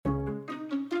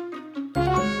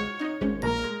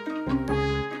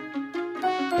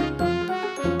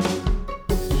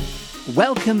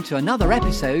Welcome to another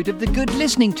episode of the Good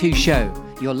Listening To Show,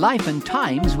 your life and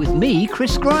times with me,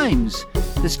 Chris Grimes,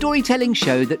 the storytelling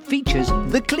show that features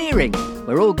The Clearing,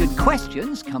 where all good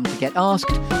questions come to get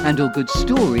asked and all good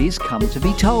stories come to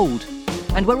be told.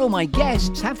 And where all my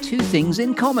guests have two things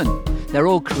in common. They're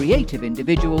all creative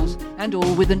individuals and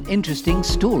all with an interesting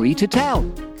story to tell.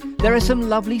 There are some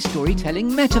lovely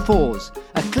storytelling metaphors,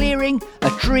 a clearing, a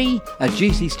tree, a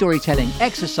juicy storytelling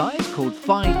exercise called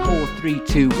 5, 4, 3,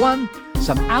 2, 1,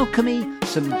 some alchemy,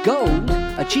 some gold,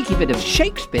 a cheeky bit of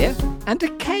Shakespeare, and a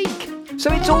cake.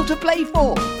 So it's all to play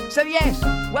for. So yes,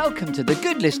 welcome to the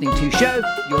Good Listening To Show,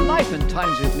 your life and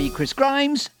times with me, Chris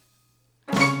Grimes.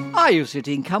 Are you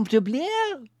sitting comfortably?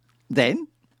 Then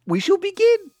we shall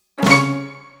begin.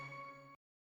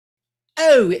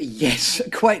 Oh, yes,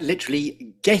 quite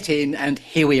literally, get in and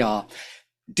here we are.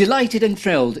 Delighted and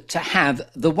thrilled to have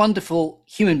the wonderful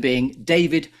human being,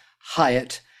 David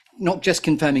Hieatt, not just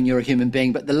confirming you're a human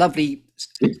being, but the lovely,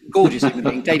 gorgeous human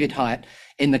being, David Hieatt,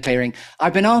 in The Clearing.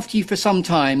 I've been after you for some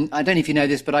time. I don't know if you know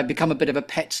this, but I've become a bit of a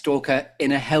pet stalker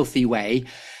in a healthy way.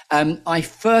 I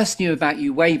first knew about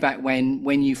you way back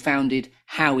when you founded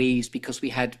Hieatt, because we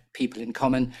had people in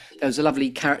common. There was a lovely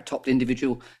carrot-topped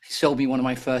individual who sold me one of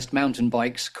my first mountain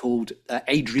bikes called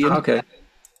Adrian. Okay.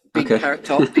 Big carrot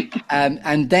top.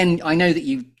 And then I know that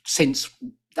you, since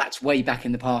that's way back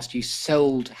in the past, you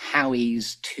sold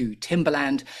Hieatt to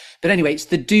Timberland. But anyway, it's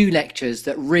the Do lectures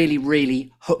that really,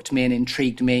 really hooked me and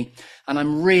intrigued me. And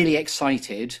I'm really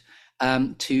excited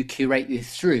to curate you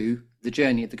through the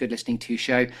journey of the Good Listening To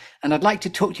Show. And I'd like to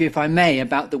talk to you, if I may,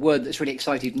 about the word that's really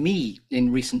excited me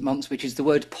in recent months, which is the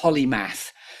word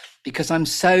polymath, because I'm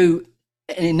so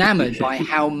enamored by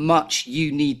how much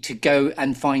you need to go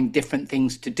and find different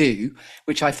things to do,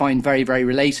 which I find very, very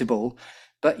relatable.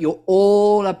 But you're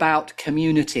all about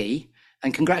community,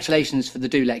 and congratulations for the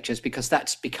Do lectures, because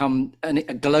that's become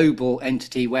a global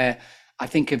entity where I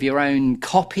think of your own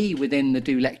copy within the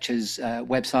Do Lectures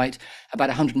website. About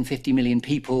 150 million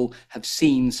people have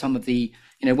seen some of the,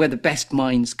 where the best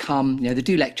minds come. The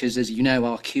Do Lectures, as you know,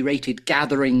 are curated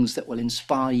gatherings that will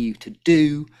inspire you to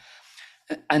do.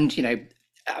 And,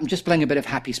 I'm just blowing a bit of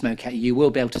happy smoke at you. You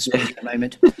will be able to speak in a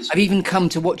moment. I've even come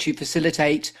to watch you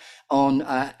facilitate on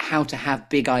how to have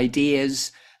big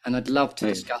ideas. And I'd love to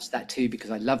discuss that too,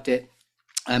 because I loved it.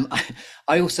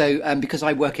 I also, because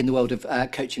I work in the world of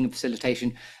coaching and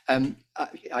facilitation,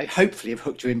 I hopefully have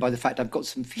hooked you in by the fact I've got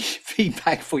some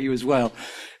feedback for you as well,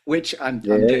 which I'm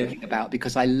joking about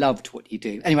because I loved what you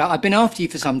do. Anyway, I've been after you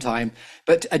for some time,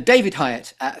 but David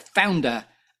Hieatt, founder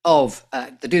of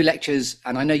the Do Lectures,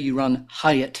 and I know you run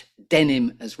Hieatt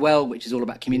Denim as well, which is all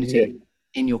about community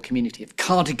in your community of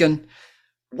Cardigan.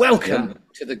 Welcome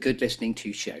to the Good Listening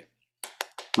To Show.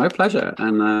 My pleasure,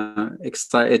 and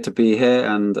excited to be here.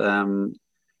 And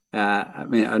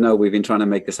I know we've been trying to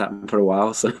make this happen for a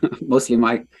while, so mostly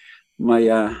my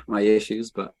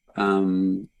issues. But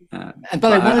and by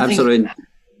the way,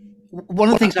 one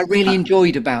of the things I really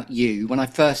enjoyed about you when I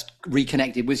first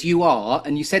reconnected was you are,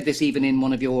 and you said this even in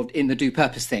one of in the Do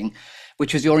Purpose thing,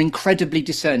 which was you're incredibly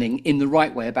discerning in the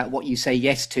right way about what you say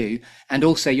yes to, and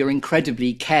also you're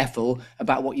incredibly careful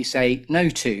about what you say no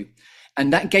to.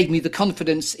 And that gave me the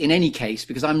confidence in any case,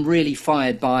 because I'm really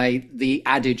fired by the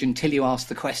adage, until you ask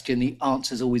the question, the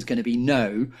answer's always going to be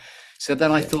no. So then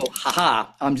I thought,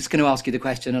 I'm just going to ask you the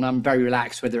question, and I'm very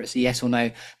relaxed whether it's a yes or no.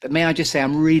 But may I just say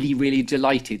I'm really, really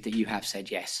delighted that you have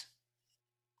said yes.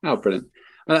 Oh, brilliant.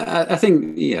 I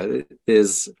think,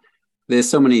 there's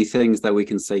so many things that we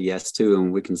can say yes to,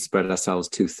 and we can spread ourselves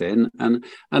too thin. And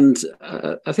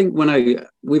I think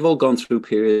we've all gone through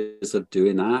periods of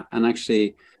doing that, and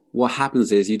actually what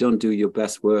happens is you don't do your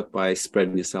best work by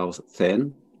spreading yourself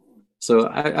thin. So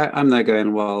I'm there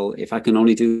going, well, if I can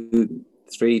only do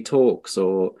 3 talks,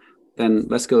 or then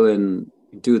let's go and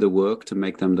do the work to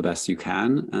make them the best you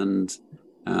can, and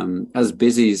as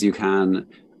busy as you can.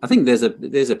 I think there's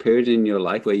a period in your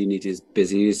life where you need to be as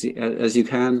busy as you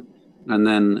can, and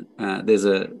then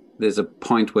there's a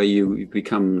point where you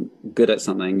become good at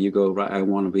something. You go, right, I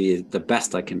want to be the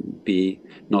best I can be,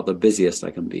 not the busiest I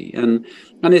can be. And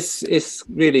it's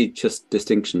really just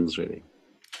distinctions, really.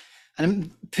 And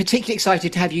I'm particularly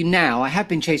excited to have you now. I have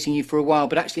been chasing you for a while,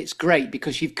 but actually it's great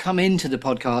because you've come into the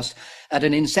podcast at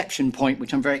an inception point,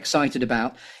 which I'm very excited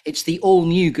about. It's the all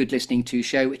new Good Listening To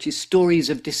Show, which is stories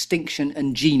of distinction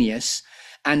and genius.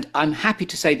 And I'm happy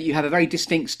to say that you have a very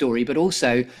distinct story, but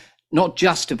also not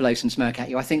just to blow some smoke at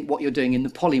you. I think what you're doing in the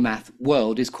polymath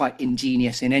world is quite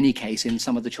ingenious in any case in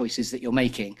some of the choices that you're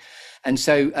making. And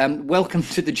so welcome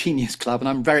to the Genius Club. And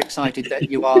I'm very excited that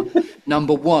you are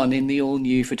number one in the all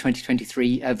new for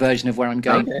 2023 version of Where I'm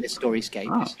Going with this Storyscape.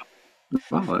 Oh.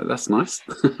 Wow, that's nice.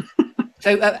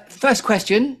 So, first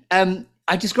question.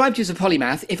 I described you as a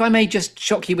polymath. If I may just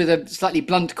shock you with a slightly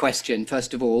blunt question,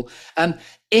 first of all.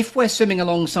 If we're swimming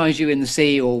alongside you in the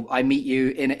sea, or I meet you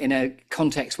in a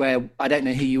context where I don't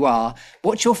know who you are,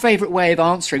 what's your favourite way of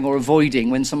answering or avoiding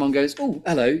when someone goes, "Oh,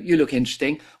 hello, you look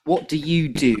interesting. What do you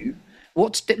do?"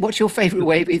 What's your favourite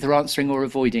way of either answering or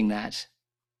avoiding that?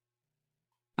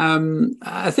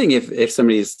 I think if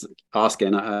somebody's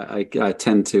asking, I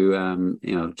tend to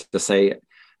to say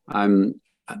I'm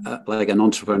like an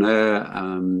entrepreneur,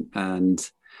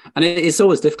 and it's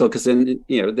always difficult because then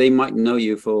they might know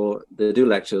you for the do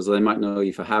lectures, or they might know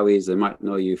you for Howie's, they might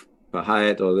know you for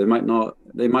Hieatt, or they might not.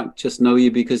 They might just know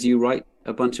you because you write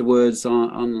a bunch of words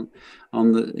on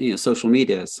the social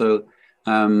media. So.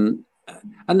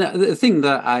 And the thing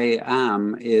that I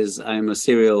am is I'm a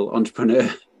serial entrepreneur,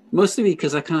 mostly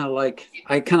because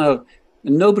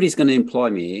nobody's going to employ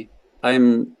me.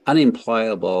 I'm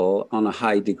unemployable on a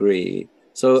high degree.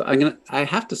 So I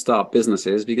have to start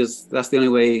businesses because that's the only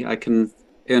way I can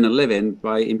earn a living,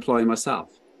 by employing myself.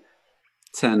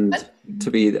 Tend to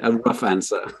be a rough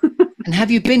answer. And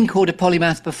have you been called a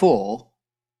polymath before?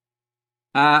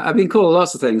 I've been called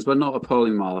lots of things, but not a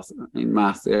polymath in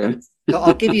math. Yeah.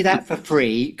 I'll give you that for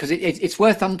free, because it's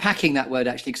worth unpacking that word,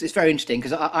 actually, because it's very interesting.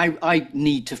 Because I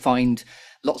need to find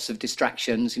lots of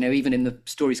distractions. Even in the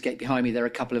storyscape behind me, there are a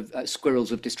couple of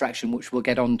squirrels of distraction, which we'll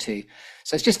get onto.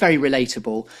 So it's just very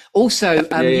relatable. Also,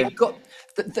 you've got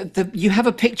you have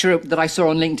a picture that I saw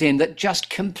on LinkedIn that just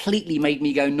completely made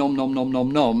me go nom nom nom nom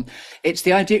nom. It's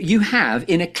the idea you have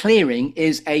in a clearing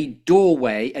is a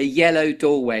doorway, a yellow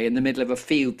doorway in the middle of a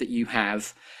field that you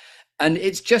have. And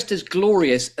it's just as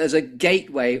glorious as a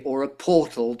gateway or a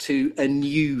portal to a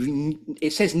new,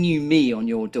 it says new me on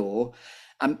your door.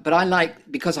 But I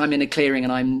like, because I'm in a clearing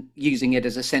and I'm using it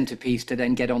as a centerpiece to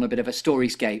then get on a bit of a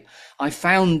storyscape, I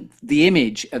found the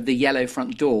image of the yellow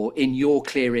front door in your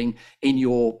clearing, in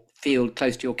your field,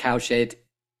 close to your cowshed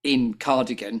in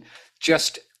Cardigan,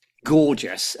 just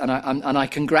gorgeous. And I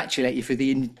congratulate you for the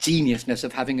ingeniousness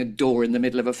of having a door in the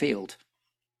middle of a field.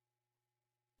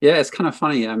 Yeah, it's kind of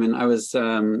funny. I mean, I was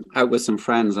out with some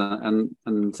friends, and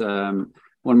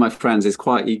one of my friends is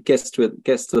he gets to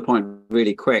the point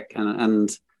really quick,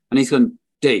 and he's going,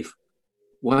 Dave,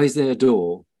 why is there a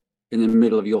door in the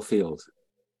middle of your field?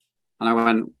 And I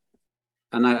went,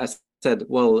 and I said,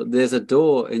 well, there's a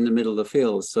door in the middle of the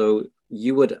field, so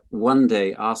you would one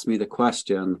day ask me the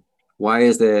question, why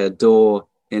is there a door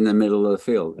in the middle of the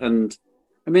field? And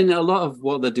I mean, a lot of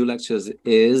what the Do Lectures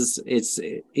is, it's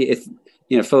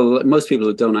for most people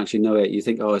who don't actually know it, you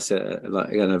think, oh, it's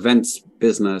like an events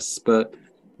business, but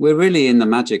we're really in the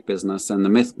magic business and the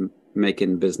myth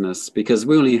making business, because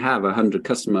we only have 100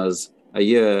 customers a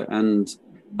year, and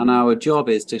our job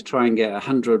is to try and get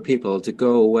 100 people to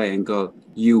go away and go,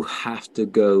 you have to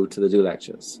go to the Do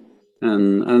Lectures,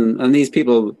 and these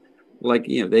people, like,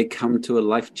 they come to a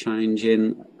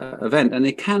life-changing event, and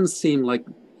it can seem like,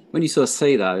 when you sort of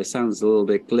say that, it sounds a little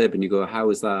bit glib, and you go, how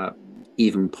is that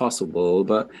even possible?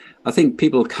 But I think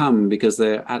people come because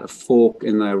they're at a fork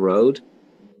in their road,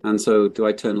 and so, do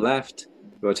I turn left?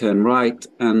 Do I turn right?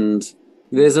 And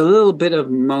there's a little bit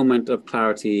of moment of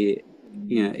clarity,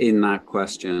 in that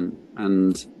question,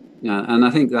 and I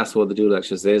think that's what the Do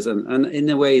Lectures is, and in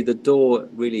a way, the door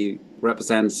really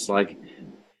represents, like,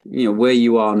 where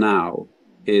you are now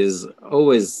is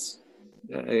always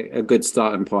a good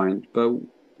starting point, but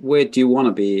where do you want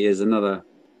to be is a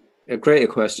greater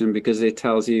question, because it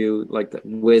tells you, like,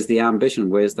 where's the ambition,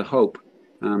 where's the hope,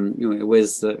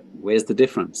 where's the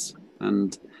difference,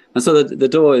 and so the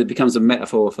door becomes a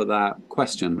metaphor for that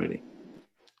question, really.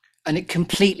 And it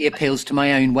completely appeals to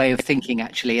my own way of thinking,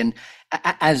 actually.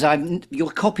 And your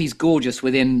copy's gorgeous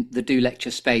within the Do Lecture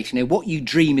space. What you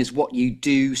dream is what you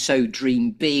do. So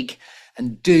dream big,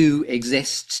 and do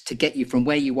exists to get you from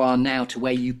where you are now to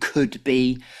where you could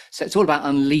be. So it's all about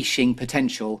unleashing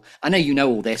potential. I know you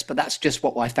know all this, but that's just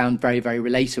what I found very, very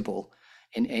relatable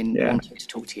in wanting to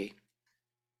talk to you.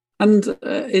 And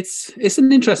it's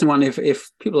an interesting one. If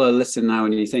people are listening now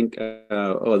and you think,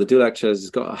 the Do Lectures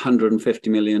has got 150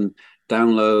 million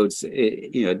downloads,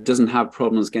 it doesn't have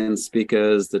problems getting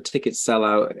speakers, the tickets sell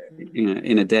out,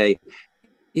 in a day.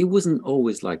 It wasn't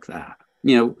always like that.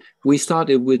 We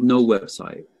started with no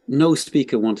website, no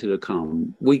speaker wanted to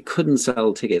come. We couldn't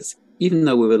sell tickets, even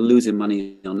though we were losing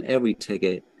money on every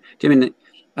ticket. Do you mean?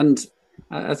 And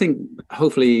I think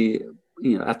hopefully,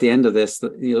 at the end of this,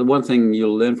 one thing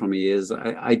you'll learn from me is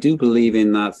I do believe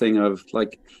in that thing of,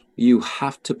 like, you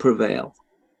have to prevail.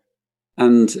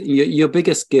 And your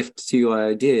biggest gift to your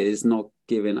idea is not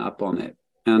giving up on it.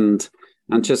 And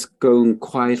and just going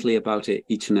quietly about it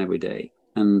each and every day.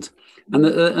 And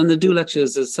the do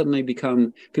lectures has suddenly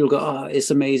become, people go, oh,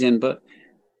 it's amazing. But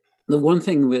the one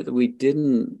thing that we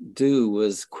didn't do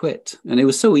was quit. And it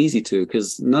was so easy to,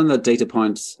 because none of the data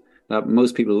points that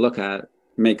most people look at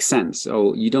make sense.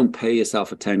 Oh, you don't pay yourself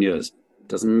for 10 years.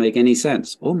 Doesn't make any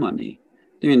sense. Or money.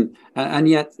 I mean, and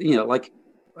yet, like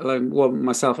well,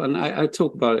 myself, and I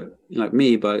talk about it like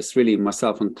me, but it's really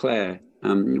myself and Claire.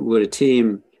 We're a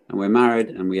team, and we're married,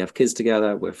 and we have kids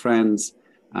together. We're friends.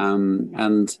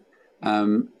 And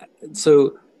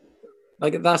so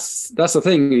like that's the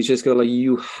thing. You just go like,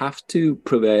 you have to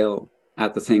prevail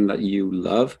at the thing that you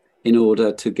love in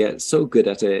order to get so good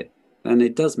at it, and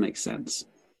it does make sense.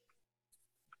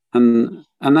 And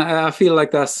I feel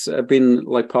like that's been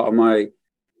like part of my.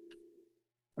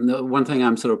 The one thing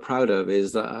I'm sort of proud of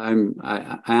is that I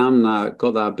am now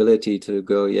got that ability to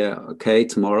go, yeah, okay,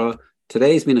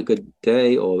 today's been a good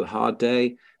day or a hard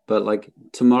day, but like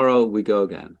tomorrow we go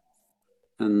again.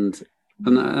 And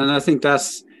I think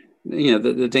that's,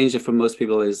 the danger for most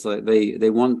people is like they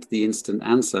want the instant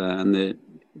answer, and it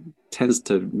tends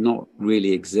to not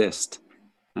really exist.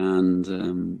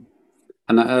 And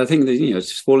I think that,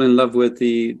 just fall in love with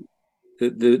the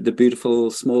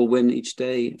beautiful small win each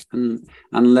day, and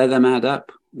let them add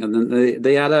up, and then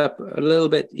they add up a little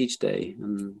bit each day,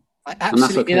 and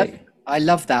that's okay. I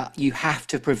love that. You have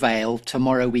to prevail.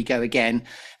 Tomorrow we go again.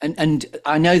 And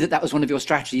I know that was one of your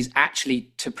strategies,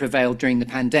 actually, to prevail during the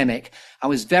pandemic. I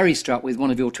was very struck with one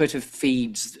of your Twitter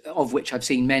feeds, of which I've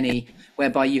seen many,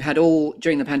 whereby you had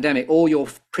during the pandemic, all your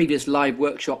previous live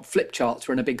workshop flip charts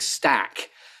were in a big stack.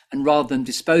 And rather than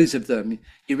dispose of them,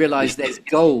 you realize there's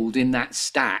gold in that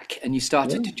stack, and you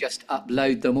started to just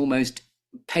upload them almost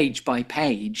page by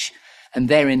page. And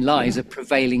therein lies a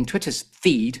prevailing Twitter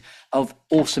feed of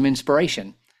awesome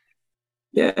inspiration.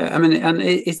 Yeah, I mean, and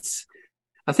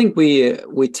I think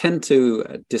we tend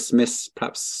to dismiss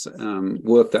perhaps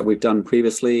work that we've done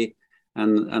previously,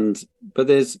 but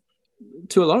there's,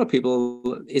 to a lot of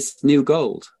people, it's new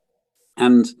gold,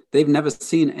 and they've never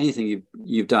seen anything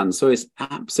you've done, so it's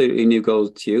absolutely new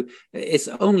gold to you. It's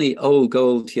only old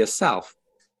gold to yourself.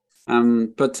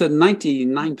 But to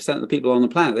 99% of the people on the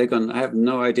planet, they're going, I have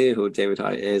no idea who David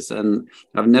Hieatt is, and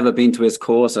I've never been to his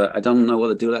course. I don't know what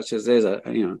the Do Lectures is.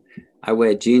 I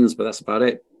wear jeans, but that's about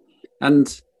it. And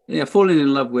falling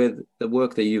in love with the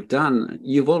work that you've done,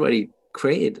 you've already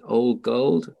created old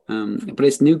gold, but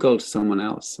it's new gold to someone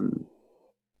else, and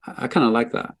I kind of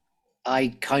like that.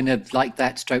 I kind of like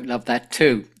that, love that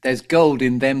too. There's gold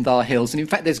in them thar hills. And in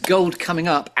fact, there's gold coming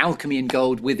up, alchemy and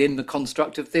gold, within the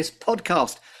construct of this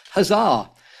podcast. Huzzah.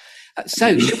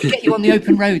 So should we get you on the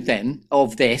open road then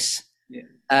of this?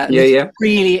 Yeah.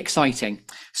 Really exciting.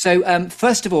 So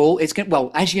first of all,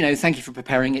 as you know, thank you for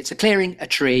preparing. It's a clearing, a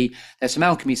tree. There's some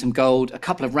alchemy, some gold, a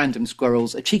couple of random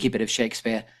squirrels, a cheeky bit of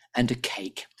Shakespeare, and a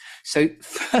cake. So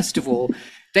first of all,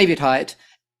 David Hieatt,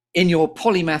 in your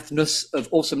polymathness of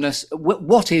awesomeness,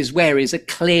 where is a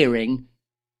clearing?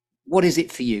 What is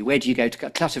it for you? Where do you go to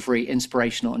get clutter-free,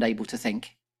 inspirational, and able to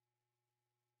think?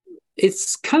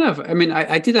 It's kind of, I mean,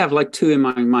 I did have like two in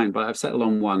my mind, but I've settled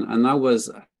on one, and that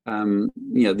was,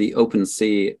 the open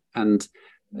sea. And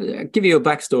I'll give you a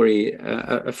backstory.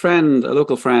 A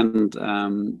local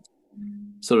friend,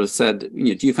 sort of said,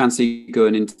 do you fancy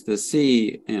going into the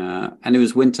sea? And it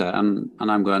was winter, and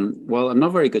I'm going, well, I'm not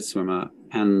a very good swimmer,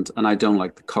 and I don't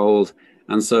like the cold.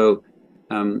 And so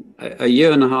a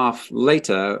year and a half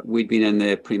later, we'd been in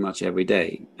there pretty much every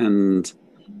day. And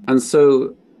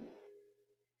so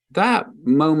that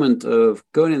moment of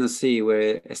going in the sea,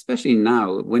 where especially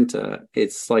now, winter,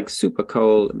 it's like super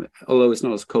cold, although it's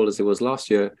not as cold as it was last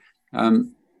year,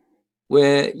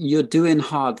 where you're doing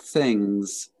hard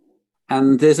things,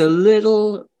 and there's a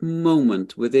little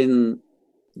moment within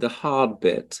the hard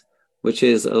bit, which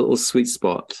is a little sweet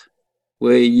spot,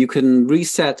 where you can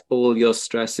reset all your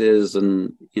stresses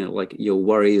and, like your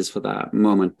worries for that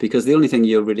moment, because the only thing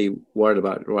you're really worried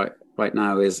about right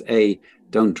now is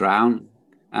don't drown.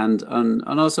 And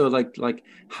also like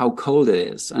how cold it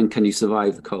is, and can you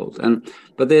survive the cold?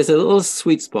 But there's a little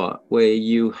sweet spot where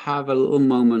you have a little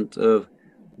moment of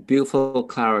beautiful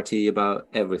clarity about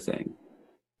everything,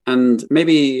 and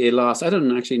maybe it lasts. I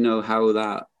don't actually know how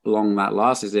long that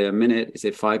lasts. Is it a minute? Is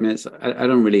it 5 minutes? I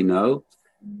don't really know.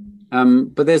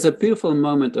 But there's a beautiful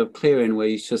moment of clearing where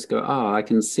you just go, I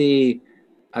can see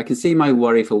my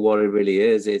worry for what it really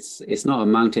is. It's not a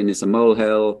mountain, it's a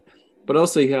molehill. But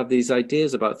also you have these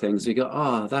ideas about things. You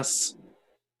go, that's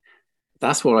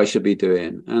what I should be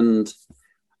doing. And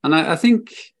I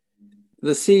think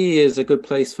the sea is a good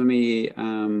place for me.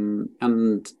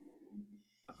 And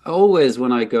always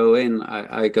when I go in,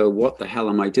 I go, what the hell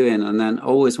am I doing? And then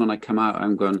always when I come out,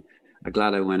 I'm going, I'm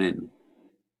glad I went in.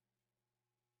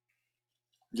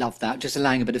 Love that. Just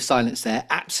allowing a bit of silence there.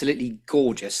 Absolutely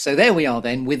gorgeous. So there we are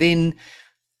then within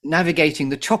navigating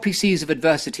the choppy seas of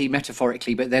adversity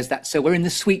metaphorically, but there's that. So we're in the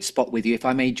sweet spot with you, if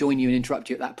I may join you and interrupt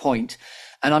you at that point.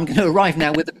 And I'm going to arrive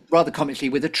now with, rather comically,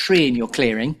 with a tree in your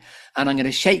clearing. And I'm going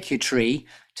to shake your tree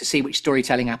to see which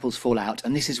storytelling apples fall out.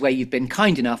 And this is where you've been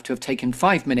kind enough to have taken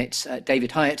 5 minutes,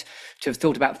 David Hieatt, to have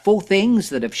thought about 4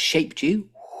 things that have shaped you,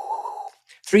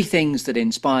 3 things that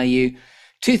inspire you,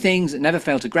 2 things that never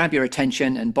fail to grab your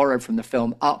attention, and borrowed from the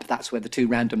film Up. That's where the 2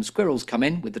 random squirrels come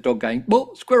in, with the dog going,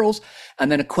 "Whoa, squirrels."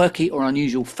 And then a quirky or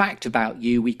unusual fact about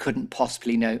you we couldn't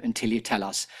possibly know until you tell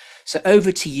us. So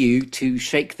over to you to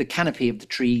shake the canopy of the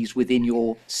trees within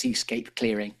your seascape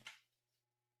clearing.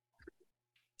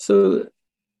 So,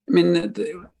 I mean,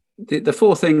 the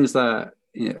 4 things that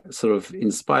sort of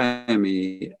inspire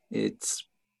me, I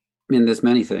mean, there's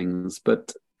many things,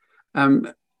 but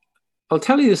I'll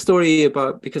tell you a story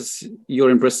about, because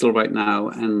you're in Bristol right now,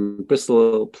 and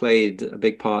Bristol played a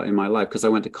big part in my life because I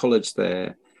went to college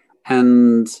there,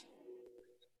 and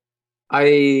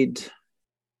I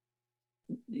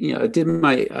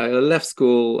left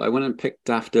school. I went and picked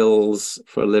daffodils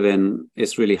for a living.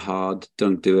 It's really hard.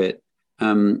 Don't do it.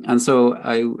 And so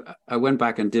I went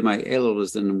back and did my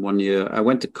A-levels in 1 year. I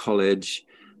went to college,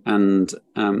 and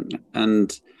I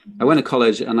went to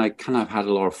college, and I kind of had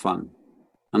a lot of fun.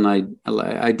 And I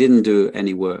didn't do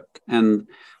any work, and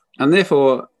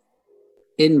therefore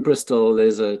in Bristol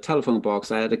there's a telephone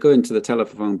box. I had to go into the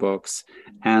telephone box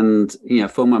and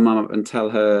phone my mum up and tell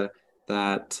her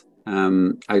that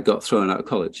I got thrown out of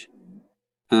college,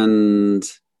 and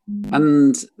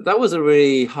that was a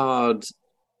really hard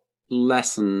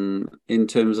lesson in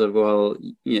terms of, well,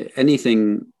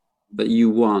 anything that you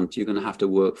want, you're going to have to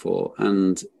work for,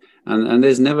 and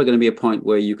there's never going to be a point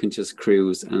where you can just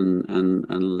cruise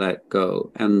and let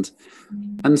go. And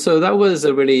so that was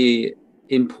a really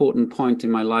important point in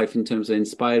my life in terms of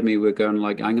inspired me. We're going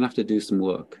like, I'm going to have to do some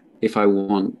work if I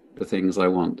want the things I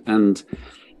want. And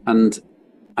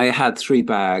I had 3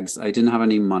 bags. I didn't have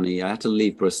any money. I had to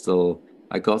leave Bristol.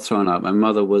 I got thrown out. My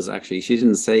mother was actually, she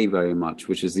didn't say very much,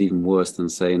 which is even worse than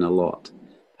saying a lot.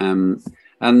 And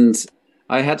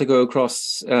I had to go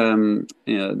across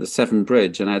the Severn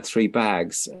Bridge, and I had 3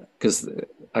 bags because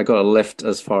I got a lift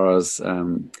as far as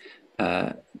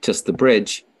just the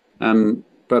bridge.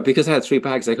 But because I had 3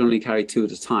 bags, I could only carry 2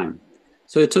 at a time.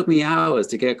 So it took me hours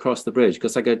to get across the bridge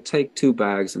because I could take 2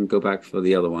 bags and go back for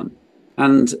the other one.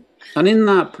 And in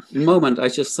that moment, I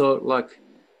just thought, like,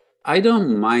 I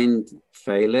don't mind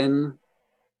failing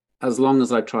as long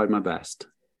as I tried my best.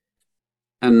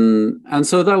 And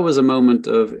so that was a moment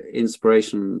of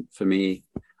inspiration for me.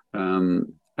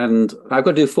 And I've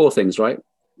got to do 4 things, right?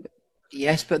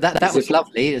 Yes, but that was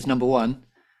lovely as number 1.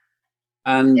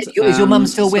 And is your mum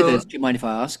still with us? Do you mind if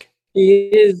I ask?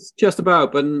 She is just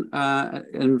about, but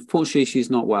unfortunately she's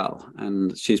not well,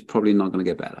 and she's probably not going to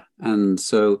get better. And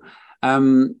so,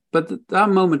 but that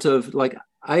moment of like,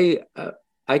 I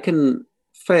can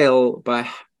fail but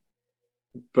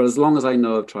as long as I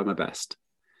know I've tried my best.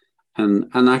 And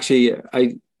actually,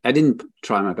 I didn't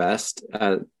try my best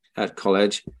at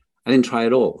college. I didn't try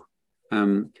at all.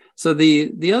 So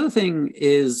the other thing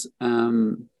is,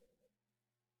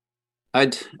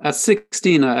 at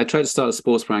 16, I tried to start a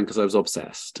sports brand because I was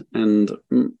obsessed, and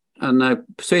I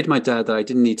persuaded my dad that I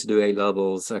didn't need to do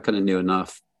A-levels. I kind of knew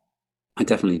enough. I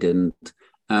definitely didn't.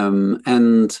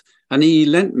 And he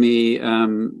lent me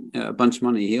a bunch of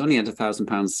money. He only had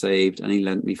 £1,000 saved, and he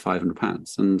lent me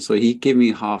 £500. And so he gave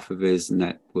me half of his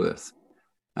net worth.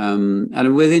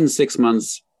 And within 6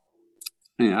 months,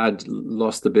 I'd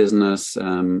lost the business.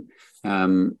 Like,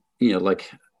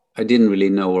 I didn't really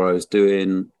know what I was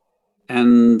doing.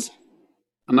 And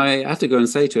I had to go and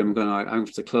say to him, I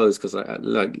have to close because I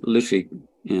like literally,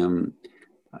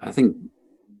 I think,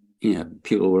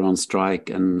 people were on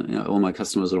strike, and all my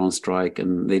customers were on strike,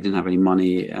 and they didn't have any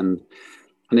money, and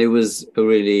it was a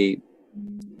really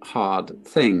hard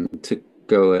thing to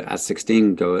go at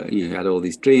 16. You had all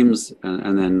these dreams,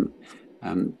 and then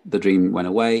the dream went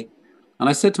away. And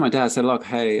I said to my dad, I said, "Look,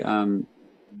 hey, I'm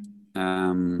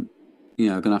gonna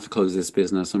have to close this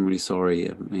business. I'm really sorry.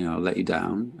 I'll let you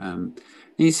down." And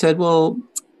he said, "Well,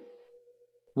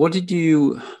 what did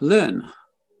you learn?"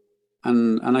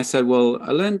 And I said, "Well, I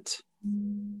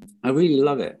really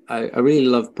love it. I really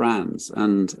love brands,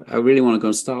 and I really want to go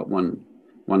and start one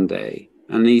day."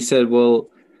 And he said, "Well,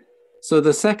 so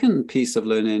the second piece of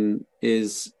learning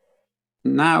is,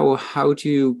 now how do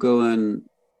you go and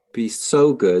be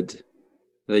so good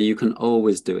that you can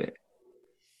always do it.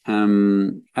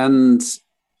 And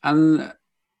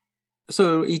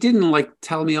so he didn't like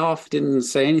tell me off, didn't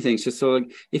say anything. It's just so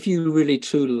like, if you really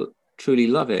truly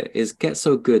love it, is get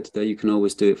so good that you can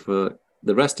always do it for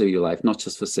the rest of your life, not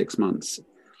just for 6 months.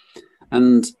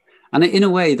 And in a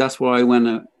way, that's what I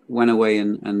went away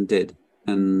and did.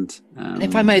 And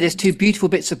if I may, there's two beautiful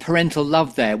bits of parental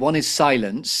love there. One is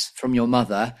silence from your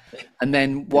mother, and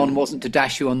then one wasn't to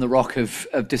dash you on the rock of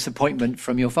disappointment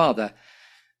from your father.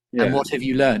 Yeah. And what have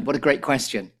you learned? What a great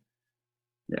question.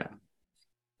 Yeah.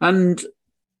 And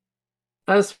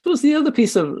I suppose the other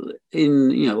piece of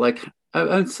like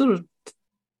I'm sort of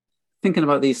thinking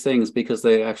about these things because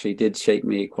they actually did shape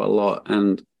me quite a lot.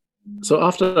 And so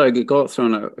after I got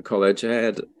thrown out of college,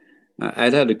 I'd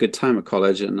had a good time at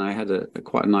college, and I had a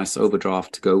quite a nice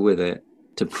overdraft to go with it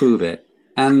to prove it.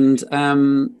 And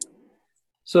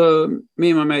so me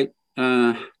and my mate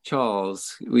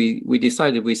Charles, we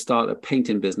decided we'd start a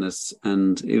painting business,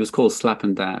 and it was called Slap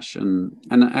and Dash. And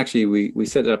actually we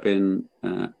set it up in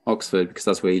Oxford because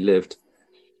that's where he lived,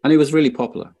 and it was really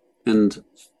popular.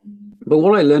 But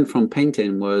what I learned from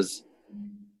painting was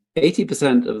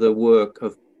 80% of the work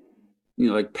of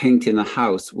like painting a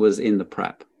house was in the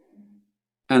prep.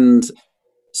 And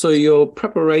so your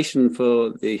preparation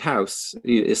for the house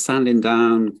is sanding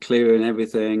down, clearing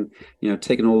everything,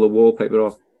 taking all the wallpaper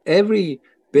off. Every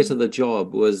bit of the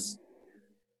job was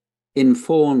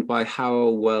informed by how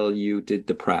well you did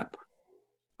the prep.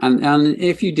 And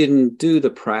if you didn't do the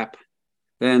prep,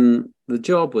 then the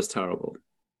job was terrible.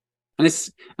 And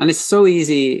it's so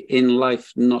easy in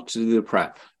life not to do the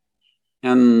prep.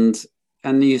 And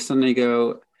you suddenly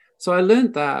go, so I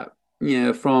learned that,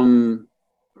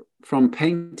 from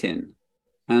painting.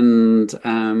 And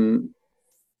the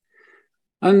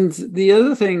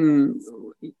other thing,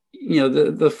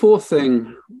 the fourth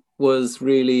thing was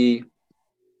really,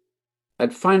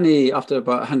 I'd finally, after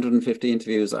about 150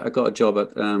 interviews, I got a job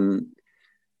at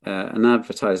an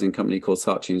advertising company called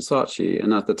Saatchi & Saatchi.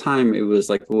 And at the time, it was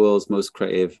like the world's most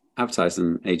creative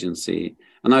advertising agency.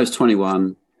 And I was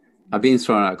 21. I'd been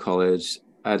thrown out of college.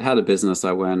 I'd had a business.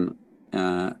 I went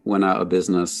out of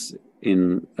business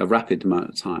in a rapid amount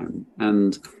of time,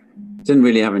 and didn't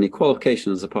really have any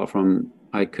qualifications apart from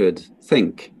I could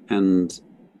think. And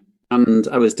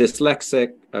I was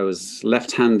dyslexic. I was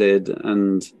left-handed,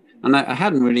 and I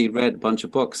hadn't really read a bunch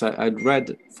of books. I'd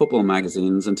read football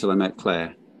magazines until I met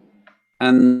Claire,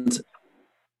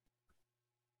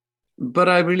 but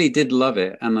I really did love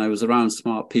it, and I was around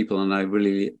smart people, and I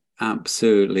really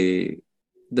absolutely,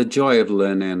 the joy of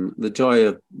learning, the joy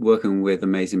of working with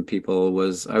amazing people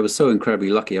I was so incredibly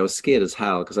lucky. I was scared as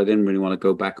hell because I didn't really want to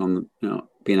go back on,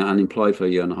 being unemployed for a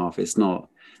year and a half.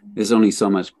 There's only so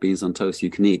much beans on toast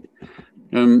you can eat.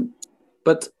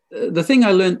 But the thing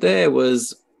I learned there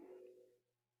was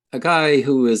a guy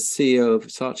who was CEO of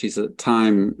Saatchi's at the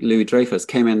time, Louis Dreyfus,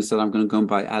 came in and said, I'm going to go and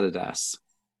buy Adidas.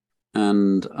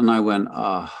 And I went,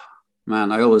 oh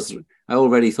man, I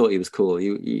already thought he was cool.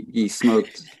 He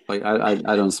smoked, like I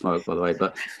don't smoke, by the way,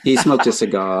 but he smoked a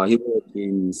cigar. He wore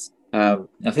jeans. I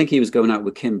think he was going out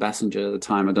with Kim Basinger at the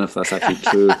time. I don't know if that's actually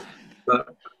true,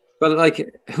 but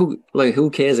like who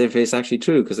cares if it's actually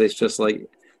true? Because it's just like.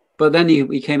 But then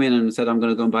he came in and said, "I'm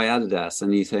going to go and buy Adidas,"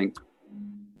 and you think,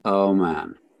 "Oh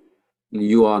man,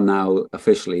 you are now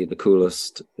officially the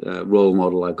coolest role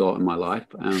model I've got in my life."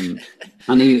 And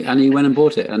he went and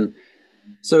bought it. And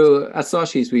so at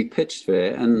Saatchi's, we pitched for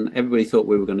it, and everybody thought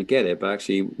we were going to get it. But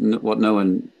actually, what no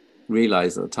one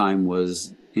realized at the time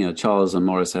was, Charles and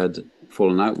Morris had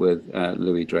fallen out with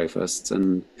Louis Dreyfus,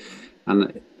 and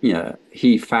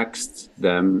he faxed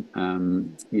them,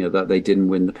 that they didn't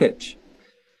win the pitch.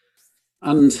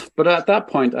 But at that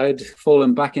point, I'd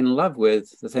fallen back in love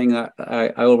with the thing that I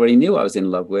already knew I was in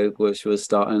love with, which was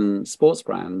starting sports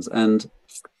brands. And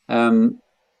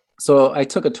so I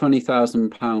took a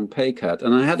 £20,000 pay cut,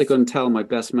 and I had to go and tell my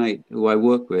best mate, who I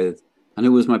worked with, and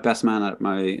who was my best man at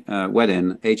my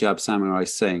wedding, Ajab Samurai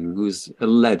Singh, who's a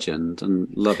legend,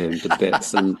 and love him to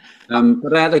bits. And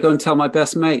but I had to go and tell my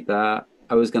best mate that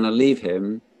I was going to leave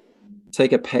him,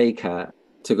 take a pay cut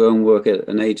to go and work at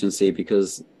an agency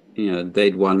because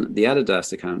they'd won the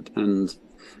Adidas account, and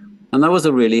that was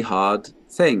a really hard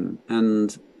thing.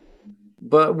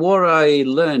 But what I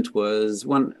learned was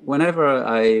whenever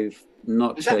I've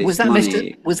not chased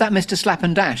money. Was that Mr. Slap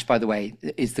and Dash, by the way,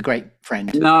 is the great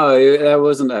friend? No, that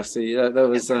wasn't FC.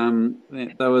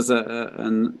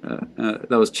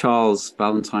 That was Charles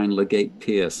Valentine Legate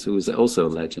Pierce, who was also a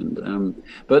legend.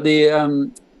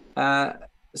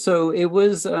 So it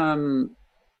was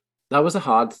that was a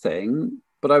hard thing.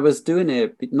 But I was doing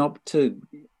it not to,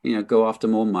 go after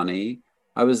more money.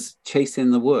 I was chasing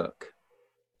the work.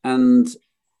 And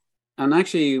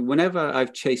actually, whenever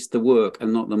I've chased the work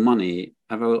and not the money,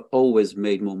 I've always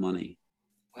made more money.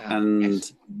 Wow.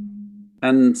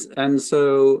 And Yes.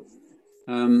 so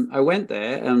I went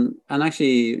there, and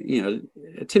actually,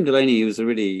 Tim Delaney was a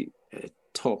really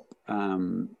top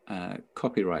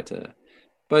copywriter,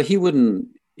 but he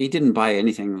didn't buy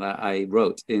anything that I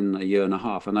wrote in a year and a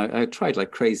half. And I tried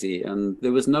like crazy, and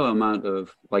there was no amount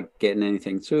of like getting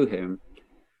anything through him.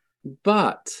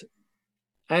 But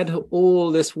I had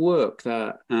all this work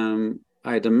that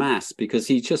I had amassed because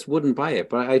he just wouldn't buy it.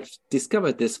 But I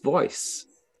discovered this voice,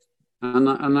 and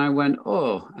I went,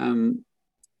 oh,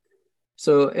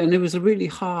 so, and it was a really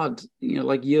hard,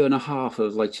 like year and a half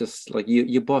of like just like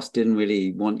your boss didn't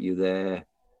really want you there,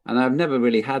 and I've never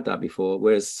really had that before.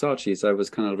 Whereas Saatchi's, I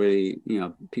was kind of really,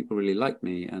 people really liked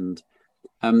me, and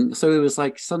so it was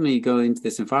like suddenly you go into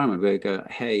this environment where you go,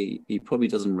 hey, he probably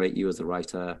doesn't rate you as a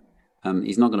writer.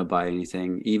 He's not going to buy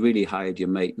anything. He really hired your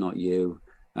mate, not you.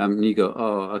 And you go,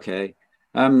 oh, okay.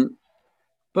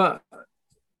 But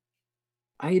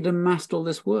I had amassed all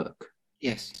this work.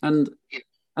 Yes.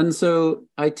 And so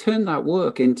I turned that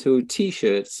work into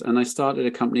T-shirts, and I started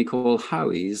a company called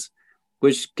Hieatt,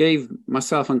 which gave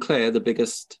myself and Claire the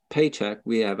biggest paycheck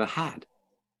we ever had.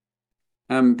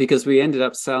 Because we ended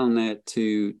up selling it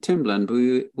to Timberland.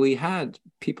 We had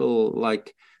people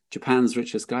like Japan's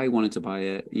richest guy wanted to buy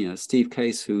it. Steve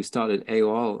Case, who started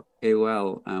AOL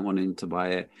wanted to buy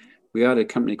it. We had a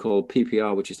company called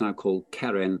PPR, which is now called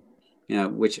Keren,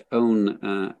 which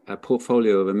own a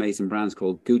portfolio of amazing brands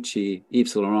called Gucci,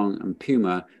 Yves Saint Laurent, and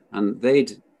Puma. And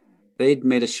they'd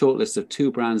made a short list of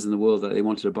 2 brands in the world that they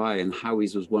wanted to buy, and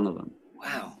Howie's was one of them.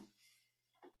 Wow.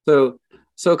 So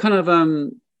kind of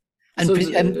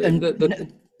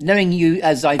knowing you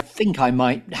as I think I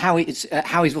might, Howie's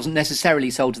wasn't necessarily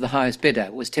sold to the highest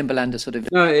bidder. Was Timberland a sort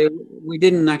of? No, we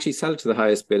didn't actually sell it to the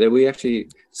highest bidder. We actually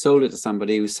sold it to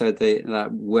somebody who said that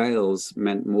Wales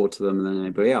meant more to them than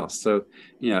anybody else. So,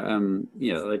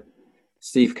 like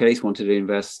Steve Case wanted to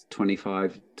invest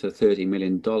 $25 to $30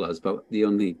 million, but the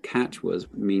only catch was,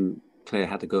 Claire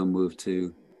had to go and move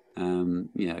to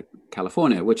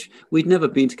California, which we'd never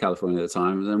been to California at the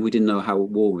time, and we didn't know how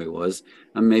warm it was.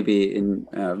 And maybe in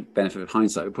benefit of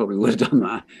hindsight, we probably would have done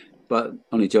that, but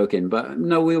only joking. But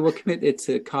no, we were committed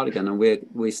to Cardigan, and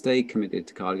we stayed committed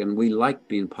to Cardigan. We like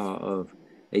being part of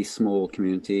a small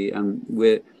community, and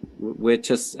we're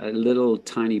just a little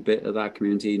tiny bit of that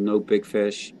community, no big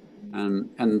fish. And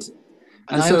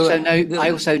I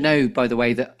also know, by the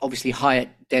way, that obviously Hieatt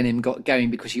Denim got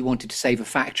going because you wanted to save a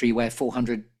factory where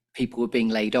 400 people were being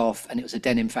laid off, and it was a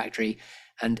denim factory,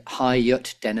 and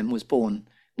Hiut Denim was born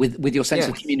with your sense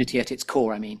of community at its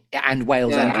core. And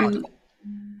Wales and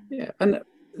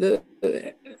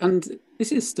and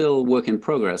this is still work in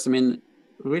progress.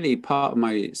 Really, part of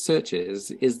my search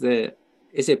is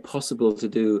it possible to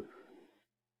do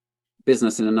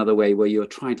business in another way where you're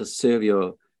trying to serve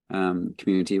your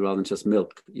community rather than just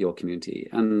milk your community,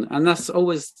 and that's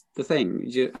always the thing.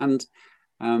 And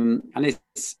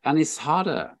it's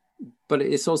harder, but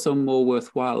it's also more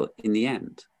worthwhile in the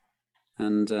end.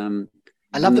 And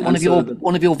I love that one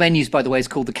of your venues, by the way, is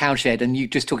called the Cowshed, and you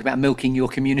just talk about milking your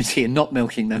community and not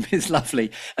milking them. It's lovely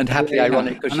and happily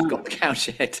ironic because you've got the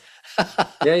Cowshed.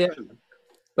 yeah.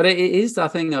 But it is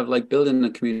that thing of like building a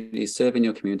community, serving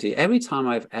your community. Every time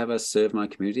I've ever served my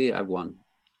community, I've won.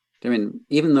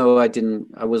 Even though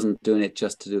I wasn't doing it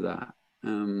just to do that.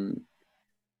 And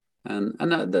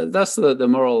that's the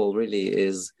moral really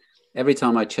is every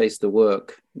time I chase the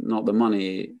work, not the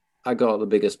money, I got the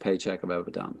biggest paycheck I've ever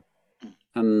done.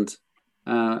 And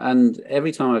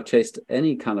every time I've chased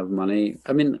any kind of money,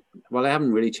 I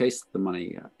haven't really chased the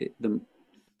money.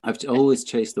 I've always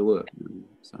chased the work.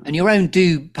 So. And your own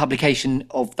Do publication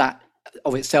of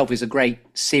itself is a great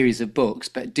series of books,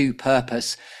 but Do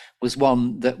Purpose was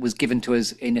one that was given to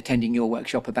us in attending your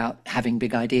workshop about having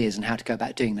big ideas and how to go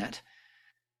about doing that.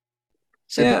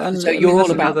 So you're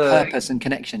all about purpose and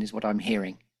connection is what I'm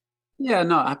hearing. Yeah,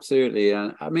 no, absolutely.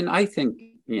 I think,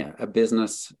 a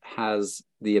business has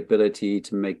the ability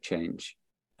to make change,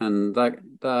 and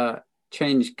that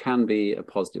change can be a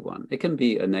positive one. It can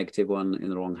be a negative one in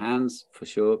the wrong hands, for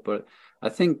sure. But I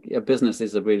think a business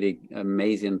is a really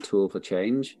amazing tool for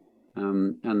change.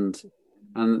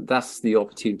 And that's the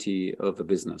opportunity of a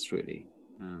business, really.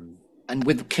 And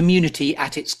with community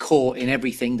at its core in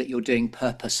everything that you're doing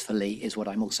purposefully is what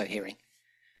I'm also hearing.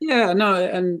 Yeah, no,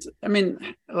 and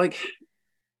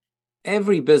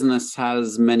every business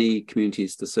has many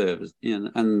communities to serve,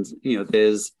 and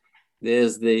there's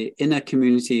the inner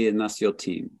community, and that's your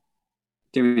team.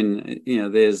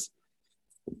 There's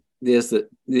there's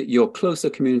your closer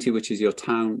community, which is your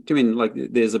town. Do you mean like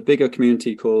there's a bigger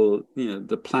community called,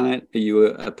 the planet? Are you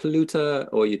a polluter,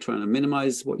 or are you trying to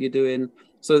minimize what you're doing?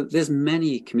 So there's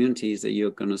many communities that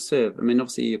you're going to serve. I mean,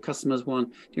 obviously your customers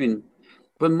want. Do you mean,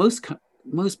 but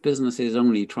most businesses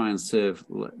only try and serve,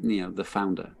 the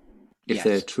founder, if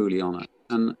they're Yes. truly on it.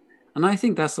 And I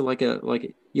think that's like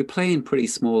you're playing pretty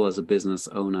small as a business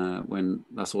owner when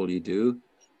that's all you do.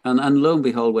 And lo and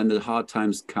behold, when the hard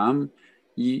times come,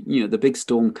 the big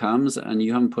storm comes and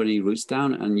you haven't put any roots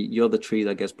down, and you're the tree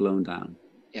that gets blown down.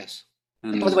 Yes.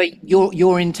 And by the And way,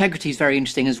 your integrity is very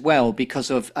interesting as well because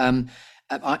of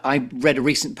I read a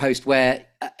recent post where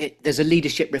there's a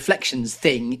leadership reflections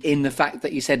thing in the fact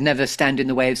that you said never stand in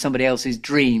the way of somebody else's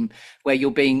dream, where you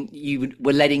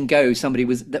were letting go somebody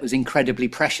that was incredibly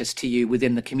precious to you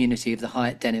within the community of the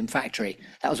Hieatt Denim factory.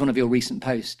 That was one of your recent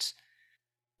posts.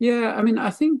 yeah, I mean,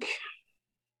 I think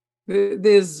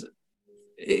there's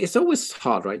it's always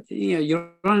hard, right? You're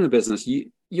running a business.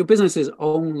 Your business is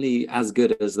only as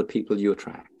good as the people you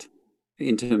attract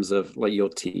in terms of like your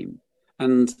team.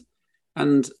 And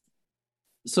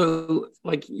so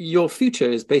like your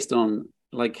future is based on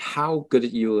like how good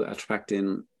at you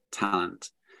attracting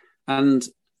talent. And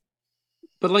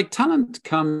but like talent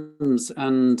comes,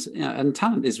 and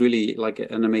talent is really like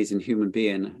an amazing human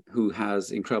being who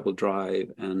has incredible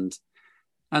drive, and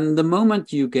the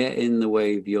moment you get in the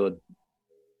way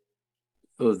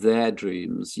of their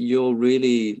dreams, you're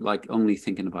really like only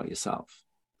thinking about yourself.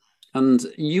 And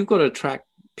you've got to attract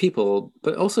people,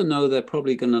 but also know they're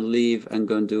probably going to leave and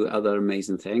go and do other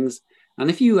amazing things. And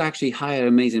if you actually hire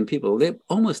amazing people, they're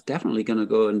almost definitely going to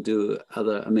go and do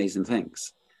other amazing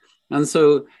things. And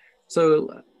so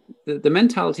the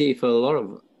mentality for a lot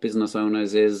of business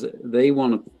owners is they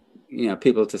want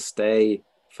people to stay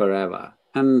forever.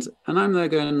 And I'm there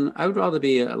going, I would rather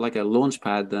be like a launch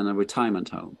pad than a retirement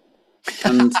home.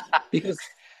 And because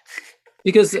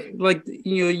like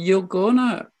you're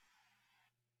gonna,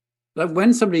 like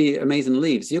when somebody amazing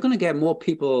leaves, you're gonna get more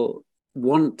people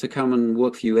want to come and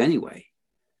work for you anyway.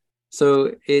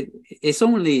 So it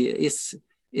really is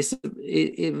if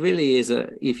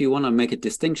you want to make a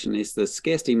distinction, it's the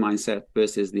scarcity mindset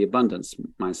versus the abundance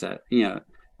mindset.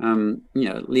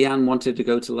 Leanne wanted to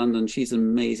go to London. She's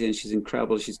amazing. She's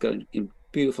incredible. She's got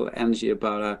beautiful energy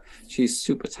about her. She's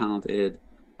super talented.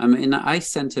 I mean, I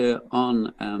sent her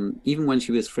on, even when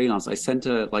she was freelance, I sent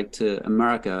her like to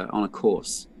America on a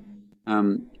course.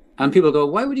 And people go,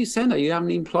 why would you send her? You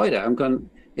haven't employed her. I'm going,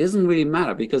 it doesn't really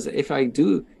matter, because if I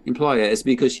do employ her, it's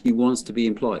because she wants to be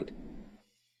employed.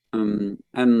 And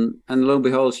lo and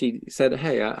behold, she said,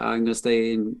 hey, I'm going to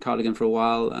stay in Cardigan for a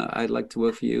while. I'd like to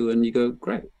work for you. And you go,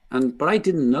 great. But I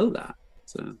didn't know that.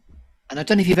 So. And I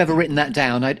don't know if you've ever written that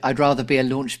down. I'd rather be a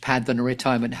launch pad than a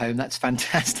retirement home. That's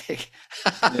fantastic.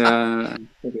 Yeah,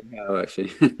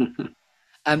 actually.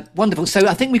 Wonderful. So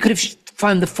I think we could have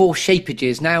found the 4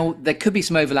 shapeages. Now there could be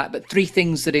some overlap, but 3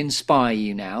 things that inspire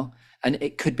you now. And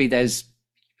it could be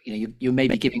you're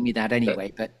maybe giving me that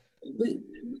anyway. But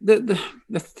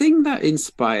the thing that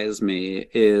inspires me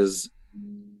is,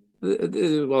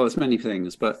 well, it's many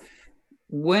things, but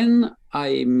when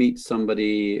I meet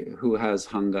somebody who has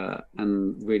hunger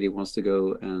and really wants to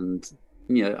go and,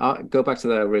 I'll go back to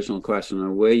that original question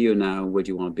of where you now, where do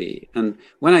you want to be? And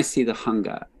when I see the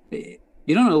hunger,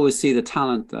 you don't always see the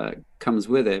talent that comes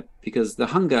with it, because the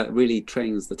hunger really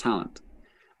trains the talent.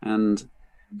 And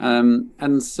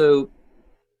so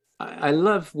I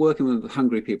love working with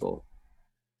hungry people,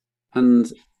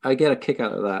 and I get a kick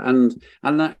out of that. And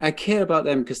I care about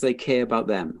them because they care about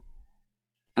them.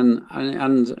 And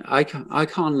I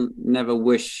can't never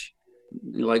wish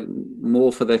like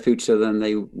more for their future than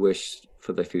they wish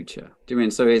for their future. Do you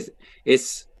mean? So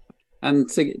it's and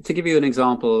to give you an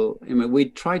example, we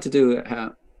tried to do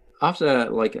after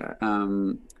like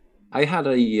I had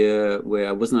a year where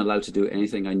I wasn't allowed to do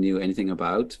anything I knew anything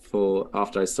about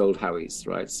after I sold Howie's,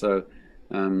 right? So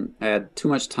I had too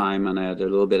much time and I had a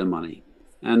little bit of money,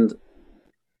 and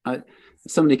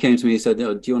somebody came to me and said,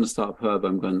 oh, do you want to start a pub?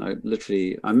 I'm going,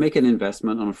 I make an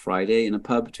investment on a Friday in a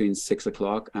pub between 6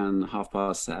 o'clock and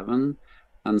 7:30.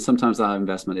 And sometimes that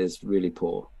investment is really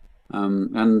poor.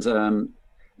 So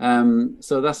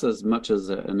that's as much as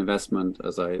an investment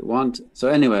as I want. So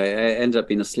anyway, I ended up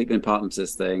being a sleeping partner to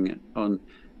this thing on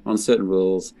certain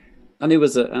rules. And it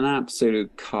was an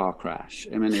absolute car crash.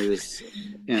 I mean, it was,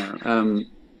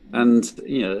 and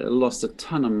lost a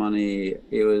ton of money.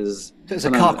 It was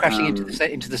a car crashing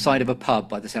into the side of a pub,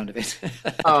 by the sound of it.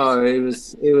 Oh, it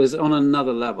was on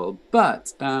another level.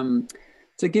 But to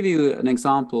give you an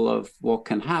example of what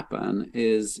can happen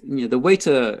is, the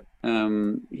waiter,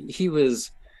 he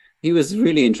was he was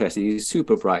really interesting. He was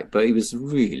super bright, but he was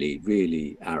really,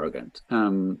 really arrogant.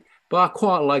 But I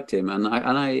quite liked him, and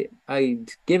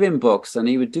I'd give him books, and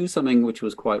he would do something which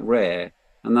was quite rare,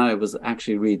 and that was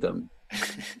actually read them.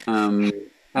 Um,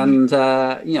 and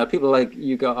people like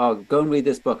you go and read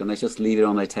this book, and they just leave it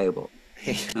on their table,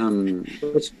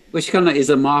 which kind of is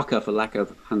a marker for lack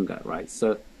of hunger, right?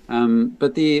 So,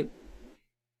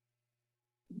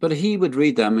 but he would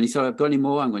read them and he said, I've got any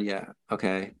more? I'm going, yeah,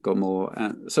 okay, got more.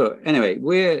 So anyway,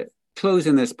 we're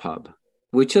closing this pub.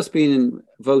 We've just been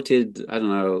voted, I don't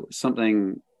know,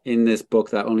 something in this book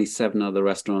that only 7 other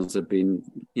restaurants have been,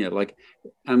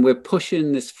 and we're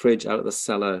pushing this fridge out of the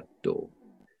cellar door.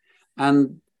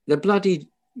 And the bloody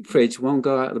fridge won't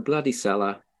go out of the bloody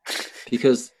cellar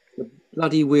because the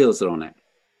bloody wheels are on it.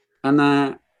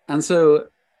 And so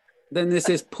then there's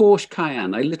this Porsche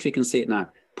Cayenne. I literally can see it now.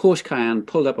 Porsche Cayenne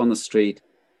pulled up on the street.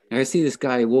 I see this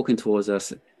guy walking towards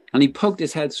us, and he poked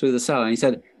his head through the cellar and he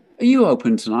said, "Are you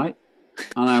open tonight?"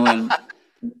 And I went,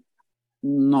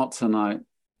 "Not tonight.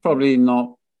 Probably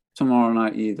not tomorrow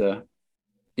night either."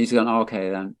 He's going, "Okay,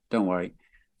 then, don't worry."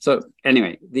 So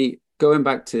anyway, going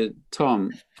back to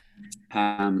Tom,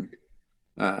 I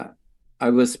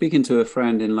was speaking to a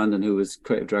friend in London who was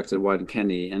creative director at White &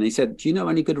 Kennedy, and he said, "Do you know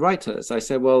any good writers?" I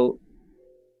said, "Well,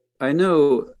 I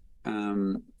know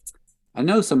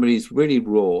somebody who's really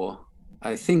raw.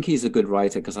 I think he's a good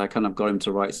writer because I kind of got him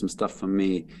to write some stuff for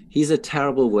me. He's a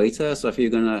terrible waiter, so if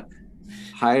you're going to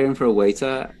hire him for a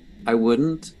waiter, I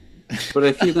wouldn't. But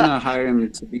if you're going to hire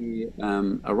him to be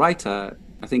a writer,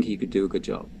 I think he could do a good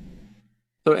job."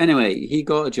 So anyway, he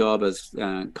got a job as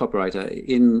copywriter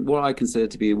in what I consider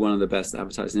to be one of the best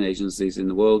advertising agencies in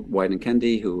the world, White &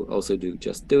 Kennedy, who also do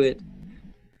Just Do It.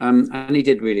 And he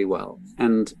did really well.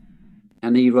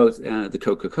 And he wrote the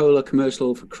Coca-Cola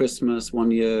commercial for Christmas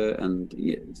one year,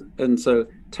 and so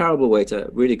terrible waiter,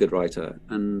 really good writer.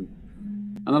 And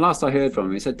the last I heard from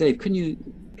him, he said, "Dave, can you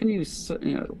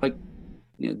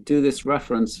do this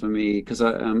reference for me, because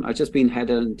I've just been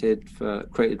headhunted for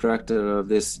creative director of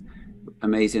this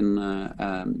amazing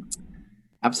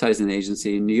advertising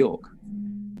agency in New York."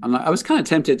 And I was kind of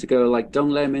tempted to go like, "Don't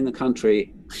let him in the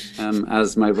country,"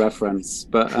 as my reference,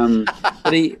 but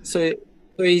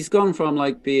So he's gone from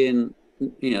like being,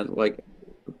 like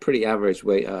a pretty average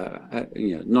waiter,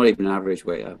 not even an average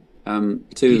waiter,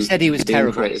 to. You said he was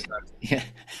terrible. Yeah.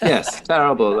 Yes,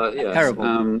 terrible. Yes.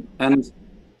 Terrible.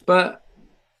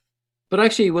 But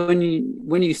actually,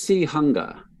 when you see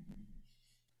hunger,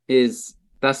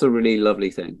 that's a really lovely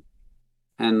thing,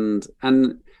 and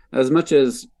as much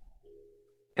as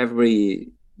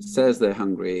everybody says they're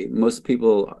hungry, most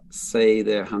people say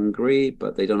they're hungry,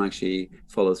 but they don't actually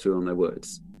follow through on their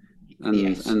words.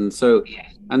 And so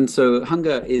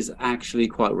hunger is actually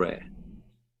quite rare.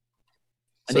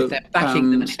 And if they're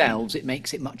backing themselves, it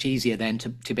makes it much easier then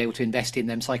to be able to invest in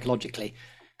them psychologically,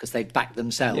 because they've backed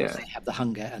themselves. Yeah. They have the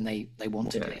hunger and they want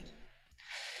to do it.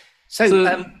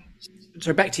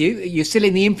 So back to you. You're still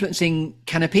in the influencing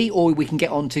canopy, or we can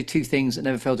get on to 2 things that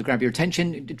never fail to grab your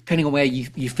attention, depending on where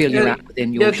you feel you're at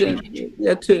within your two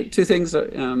things.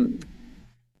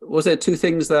 Was there 2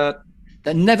 things that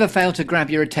never fail to grab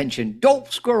your attention?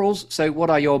 Dope squirrels. So what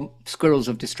are your squirrels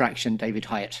of distraction, David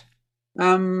Hieatt?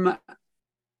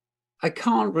 I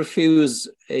can't refuse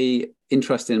a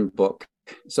interesting book.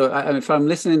 So if I'm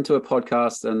listening to a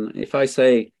podcast, and if I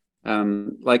say,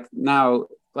 like now,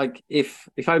 like if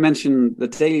I mention The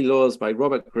Daily Laws by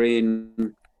Robert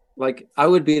Greene, like I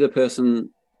would be the person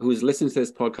who's listening to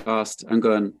this podcast and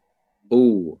going,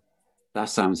 "Oh, that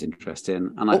sounds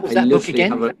interesting." And what was that book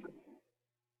again?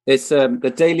 It's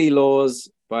The Daily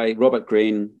Laws by Robert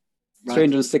Greene. Right.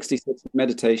 366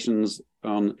 meditations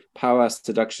on power,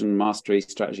 seduction, mastery,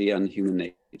 strategy, and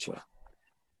human nature.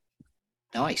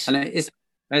 Nice. And it's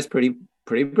pretty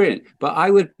brilliant. But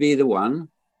I would be the one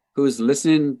who's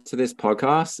listening to this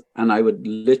podcast, and I would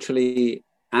literally,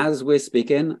 as we're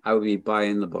speaking, I would be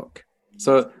buying the book.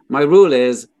 So my rule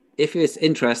is, if it's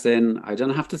interesting, I don't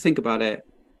have to think about it.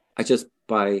 I just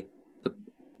buy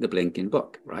the blinking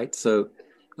book, right? So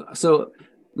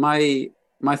my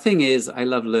thing is, I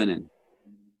love learning,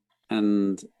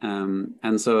 and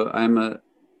so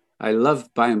I love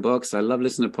buying books. I love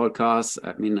listening to podcasts.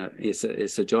 I mean,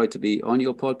 it's a joy to be on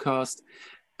your podcast.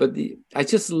 But I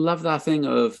just love that thing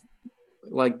of,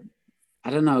 like, I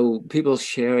don't know, people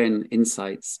sharing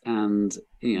insights and,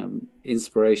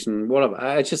 inspiration, whatever.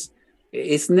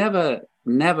 It's never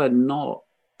not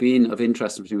been of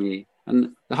interest to me.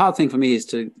 And the hard thing for me is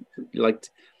to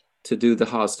do the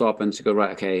hard stop and to go,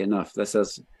 right, okay, enough. Let's have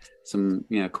some,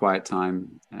 quiet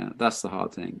time. That's the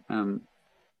hard thing.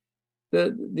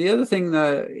 the other thing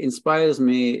that inspires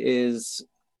me is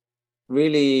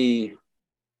really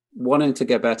wanting to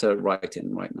get better at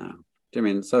writing right now. Do you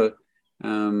mean so?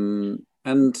 And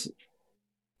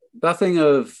that thing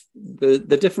of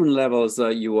the different levels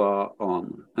that you are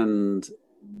on, and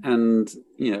and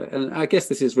I guess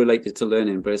this is related to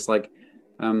learning, but it's like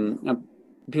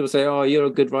people say, "Oh, you're a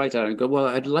good writer," and I go, "Well,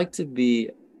 I'd like to be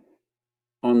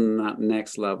on that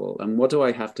next level, and what do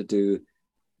I have to do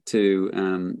to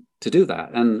do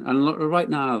that?" And right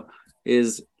now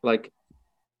is like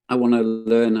I want to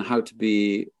learn how to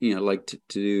be, like to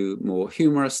do more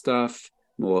humorous stuff,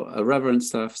 more irreverent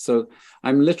stuff. So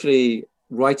I'm literally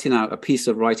writing out a piece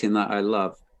of writing that I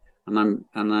love, and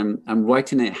I'm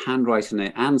writing it, handwriting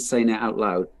it, and saying it out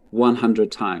loud 100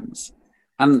 times,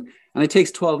 and it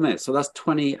takes 12 minutes, so that's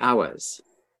 20 hours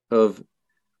of.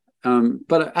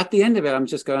 But at the end of it, I'm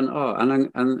just going, oh,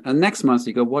 and next month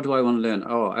you go, what do I want to learn?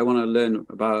 Oh, I want to learn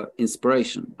about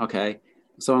inspiration. Okay,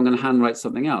 so I'm going to handwrite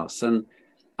something else, and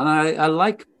I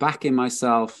like backing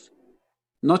myself,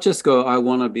 not just go, I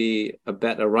want to be a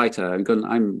better writer.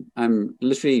 I'm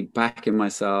literally backing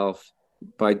myself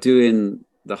by doing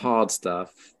the hard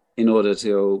stuff in order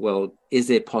to, well,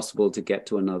 is it possible to get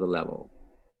to another level?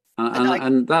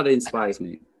 And that inspires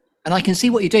me. And I can see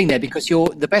what you're doing there, because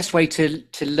the best way to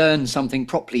learn something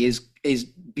properly is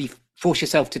force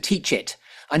yourself to teach it.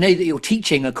 I know that you're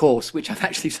teaching a course, which I've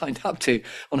actually signed up to,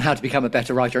 on how to become a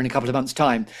better writer in a couple of months'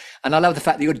 time. And I love the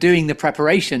fact that you're doing the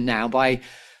preparation now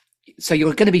so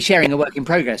you're going to be sharing a work in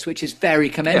progress, which is very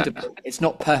commendable. Yeah. It's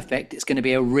not perfect. It's going to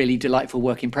be a really delightful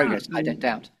work in progress, I don't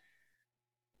doubt.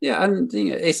 Yeah, and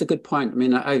it's a good point. I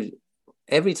mean,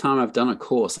 every time I've done a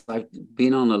course, I've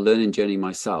been on a learning journey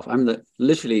myself. I'm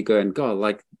literally going, God,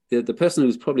 like the person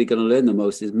who's probably going to learn the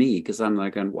most is me, because I'm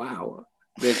like going, wow,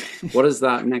 what does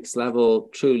that next level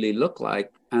truly look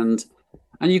like? And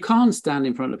you can't stand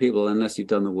in front of people unless you've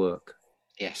done the work.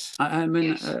 Yes. I mean,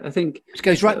 yes. I think it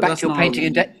goes right back to your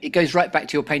painting it goes right back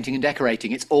to your painting and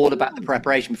decorating. It's all about the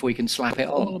preparation before you can slap it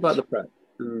on. All about the prep.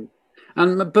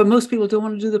 But most people don't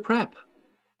want to do the prep.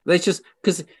 They just,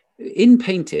 because in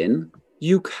painting,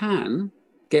 you can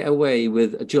get away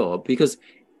with a job because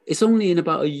it's only in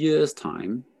about a year's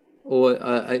time, or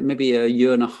maybe a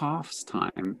year and a half's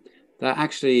time, that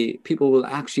actually people will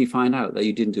actually find out that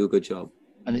you didn't do a good job.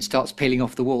 And it starts peeling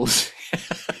off the walls.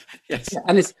 Yes. Yeah,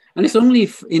 and it's only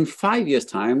in 5 years'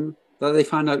 time that they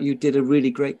find out you did a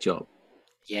really great job.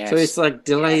 Yes. So it's like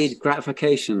delayed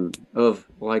gratification of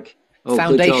like, oh,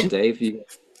 good job, Dave.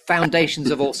 Foundations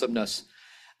of awesomeness.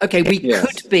 Okay, we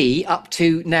could be up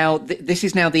to now. This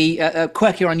is now the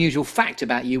quirky or unusual fact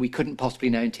about you we couldn't possibly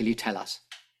know until you tell us.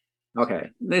 Okay,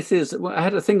 I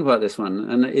had to think about this one,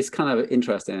 and it's kind of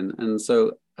interesting. And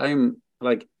so I'm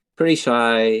like pretty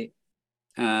shy,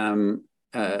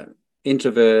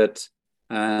 introvert,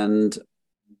 and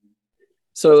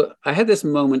so I had this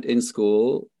moment in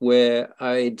school where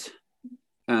I'd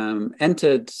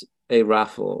entered a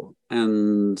raffle,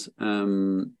 and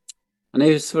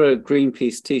it was for a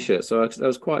Greenpeace T-shirt, so I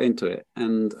was quite into it.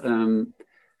 And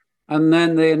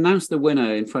then they announced the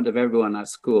winner in front of everyone at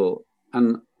school,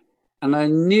 and I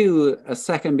knew a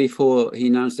second before he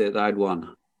announced it that I'd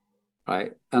won,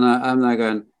 right? And I'm like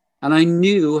going, and I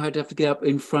knew I'd have to get up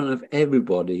in front of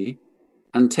everybody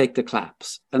and take the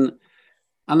claps, and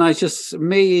I just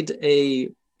made a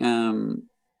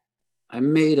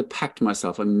pact to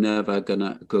myself. I'm never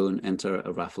gonna go and enter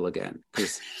a raffle again,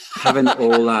 because having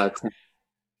all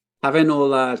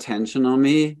that attention on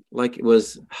me, like, it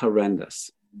was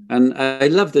horrendous. And I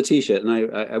loved the T-shirt,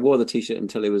 and I wore the T-shirt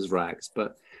until it was rags.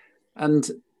 And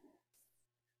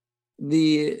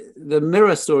the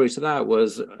mirror story to that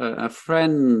was a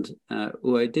friend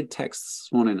who I did text this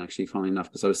morning, actually, funnily enough,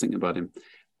 because I was thinking about him.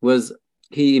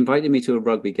 He invited me to a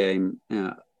rugby game,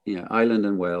 Ireland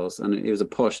and Wales, and it was a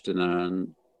posh dinner,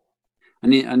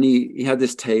 and he had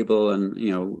this table, and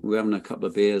we were having a couple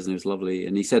of beers, and it was lovely.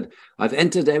 And he said, "I've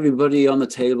entered everybody on the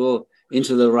table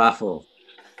into the raffle."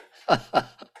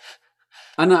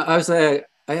 And I was like,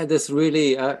 I had this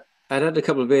really. I'd had a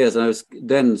couple of beers, and I was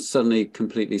then suddenly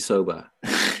completely sober,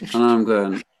 and I'm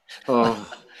going, "Oh,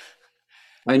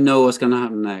 I know what's going to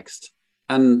happen next."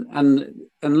 And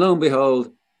lo and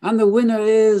behold, and the winner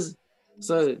is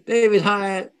David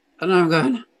Hieatt, and I'm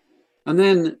going, and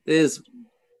then there's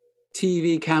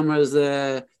TV cameras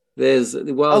there. There's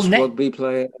the Welsh rugby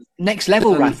player. Next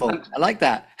level raffle. I like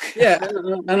that. Yeah,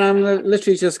 and I'm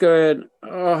literally just going,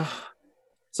 oh.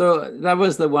 So that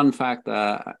was the one fact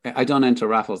that I don't enter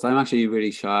raffles. I'm actually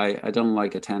really shy. I don't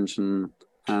like attention.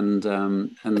 and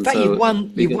The fact so you've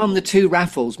won the two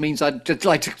raffles means I'd just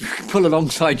like to pull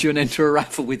alongside you and enter a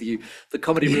raffle with you. The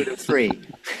comedy route of three.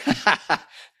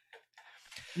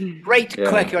 Great,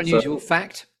 quirky, unusual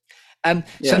fact.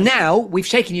 So now we've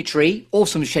shaken your tree,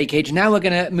 awesome shakeage. Now we're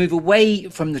going to move away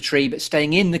from the tree, but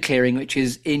staying in the clearing, which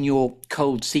is in your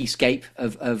cold seascape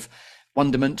of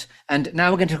wonderment. And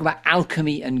now we're going to talk about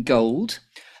alchemy and gold.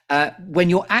 When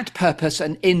you're at purpose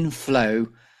and in flow,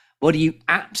 what are you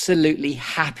absolutely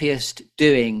happiest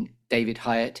doing, David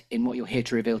Hieatt, in what you're here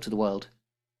to reveal to the world?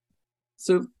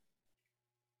 So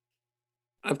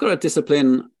I've got a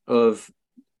discipline of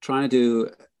trying to do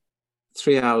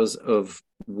 3 hours of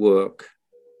work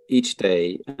each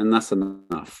day, and that's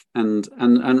enough. And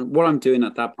what I'm doing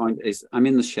at that point is I'm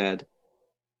in the shed.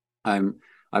 I've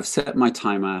set my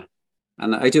timer,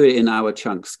 and I do it in hour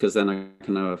chunks because then I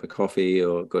can have a coffee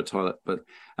or go to the toilet. But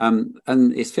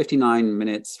and it's 59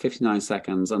 minutes, 59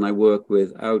 seconds, and I work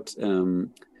without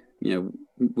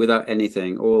without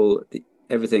anything.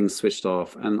 Everything's switched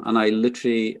off, and I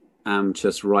literally am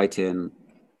just writing,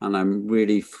 and I'm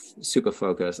really super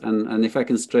focused. And if I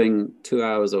can string 2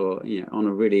 hours, or on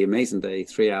a really amazing day,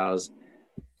 3 hours,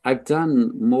 I've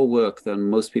done more work than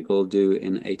most people do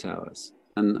in 8 hours.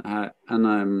 And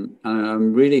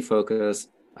I'm really focused.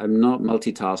 I'm not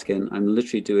multitasking. I'm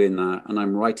literally doing that, and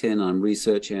I'm writing, I'm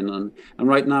researching, and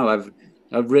right now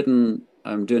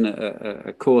I'm doing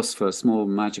a course for small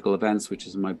magical events, which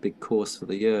is my big course for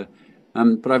the year.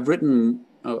 But I've written,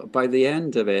 by the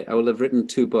end of it, I will have written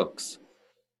 2 books.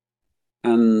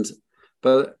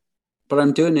 But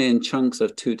I'm doing it in chunks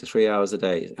of 2 to 3 hours a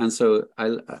day. And so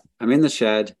I'm in the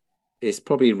shed. It's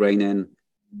probably raining,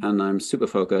 and I'm super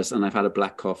focused, and I've had a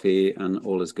black coffee, and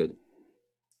all is good.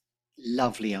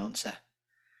 Lovely answer.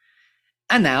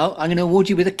 And now I'm going to award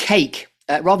you with a cake,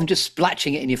 rather than just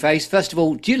splatching it in your face. First of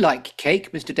all, do you like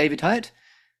cake, Mr. David Hieatt?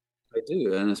 I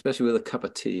do, and especially with a cup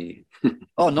of tea.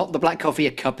 Oh, not the black coffee,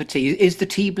 a cup of tea. Is the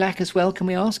tea black as well, can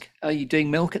we ask? Are you doing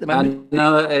milk at the moment?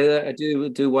 No, I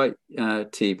do white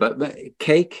tea, but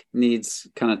cake needs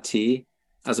kind of tea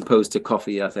as opposed to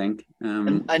coffee, I think.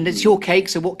 And it's your cake,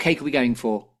 so what cake are we going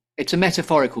for? It's a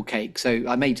metaphorical cake, so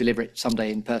I may deliver it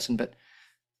someday in person, but...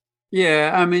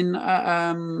 Yeah, I mean,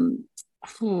 I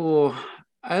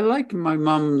like my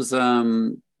mum's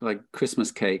like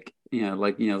Christmas cake,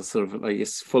 sort of like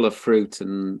it's full of fruit,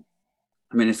 and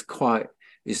I mean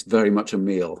it's very much a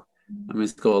meal. I mean,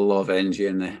 it's got a lot of energy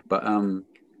in there. But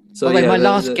my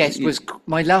last guest was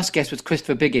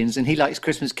Christopher Biggins, and he likes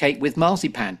Christmas cake with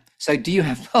marzipan. So do you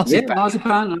have marzipan? Yeah,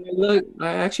 marzipan.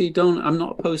 I actually don't. I'm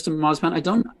not opposed to marzipan. I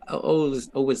don't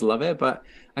always love it, but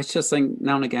I just think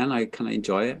now and again I kind of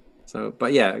enjoy it. So,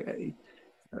 but yeah,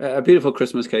 a beautiful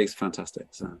Christmas cake is fantastic.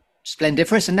 So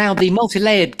splendiferous. And now the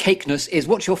multi-layered cakeness is: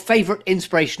 what's your favourite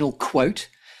inspirational quote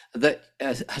that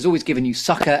has always given you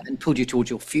succor and pulled you towards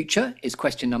your future? Is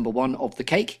question number 1 of the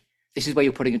cake. This is where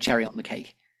you're putting a cherry on the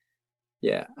cake.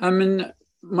 Yeah, I mean,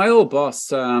 my old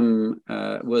boss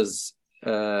was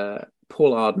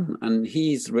Paul Arden, and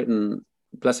he's written,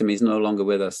 bless him, he's no longer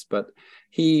with us, but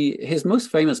his most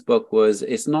famous book was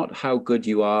 "It's not how good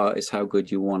you are, it's how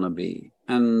good you want to be."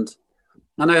 And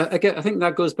I think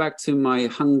that goes back to my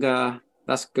hunger.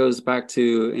 That goes back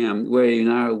to where are you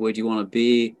now, where do you want to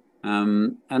be?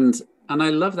 And I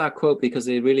love that quote because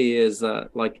it really is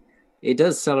like it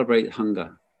does celebrate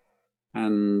hunger,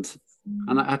 and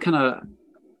I kind of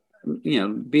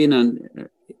being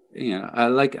I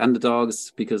like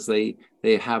underdogs because they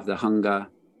have the hunger.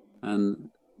 And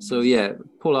so yeah,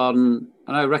 Paul Arden,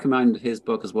 and I recommend his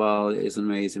book as well. It's an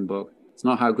amazing book. It's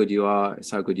not how good you are, it's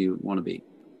how good you want to be.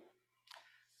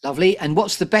 Lovely. And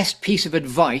what's the best piece of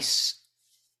advice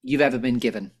you've ever been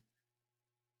given?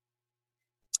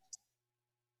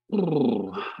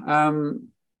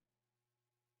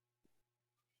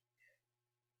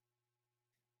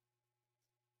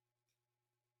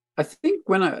 I think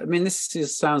this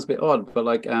just sounds a bit odd, but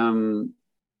like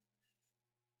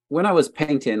when I was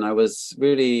painting, I was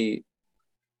really,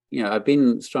 I'd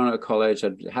been strong out of college.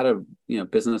 I'd had a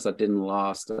business that didn't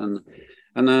last, and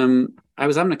I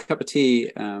was having a cup of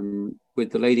tea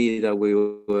with the lady that we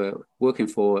were working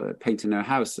for, painting her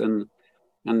house, and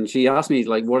she asked me,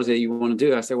 like, what is it you want to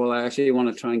do? I said, well, I actually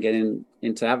want to try and get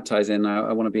into advertising.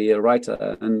 I want to be a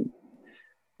writer,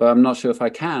 but I'm not sure if I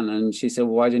can. And she said,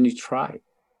 well, why didn't you try?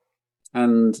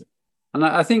 And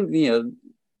I think,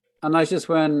 and I just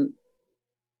went,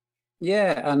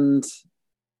 yeah. And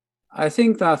I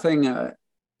think that thing,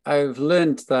 I've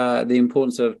learned that the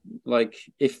importance of, like,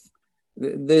 if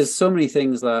there's so many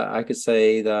things that I could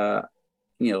say that,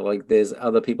 like there's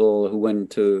other people who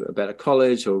went to a better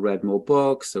college or read more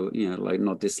books, or, like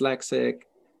not dyslexic.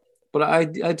 but I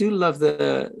do love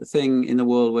the thing in the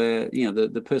world where,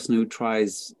 the person who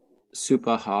tries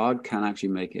super hard can actually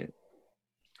make it.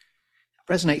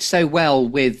 Resonates so well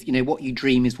with, what you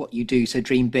dream is what you do, so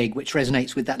dream big, which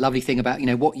resonates with that lovely thing about,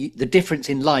 the difference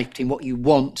in life between what you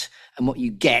want and what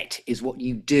you get is what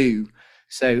you do.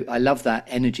 So I love that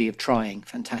energy of trying.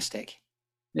 Fantastic.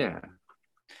 Yeah,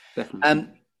 definitely.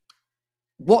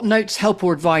 What notes, help,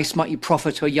 or advice might you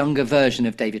proffer to a younger version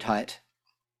of David Hieatt?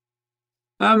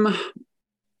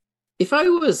 If I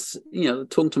was,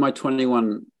 talking to my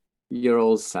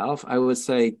 21-year-old self, I would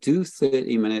say do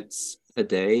 30 minutes a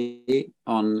day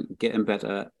on getting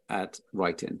better at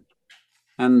writing.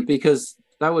 And because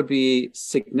that would be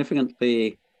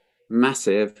significantly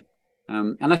massive.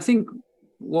 And I think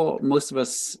what most of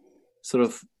us sort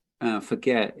of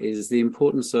forget is the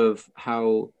importance of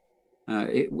how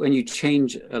when you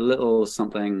change a little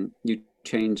something, you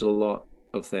change a lot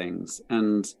of things.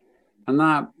 And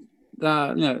that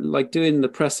like doing the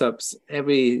press ups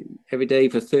every day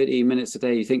for 30 minutes a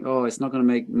day, you think, oh, it's not going to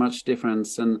make much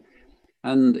difference, and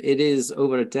it is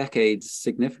over a decade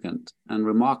significant and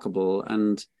remarkable.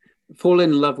 And fall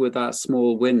in love with that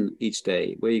small win each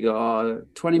day where you go, oh,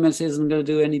 20 minutes isn't going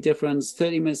to do any difference,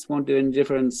 30 minutes won't do any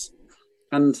difference.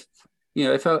 And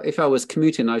if I was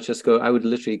commuting, I would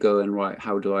literally go and write,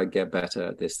 how do I get better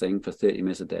at this thing for 30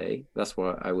 minutes a day? That's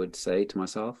what I would say to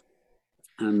myself.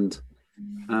 And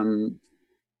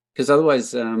because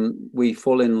otherwise we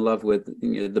fall in love with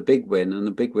the big win, and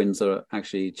the big wins are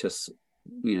actually just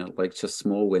like just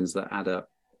small wins that add up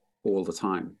all the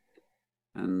time.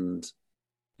 And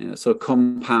so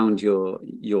compound your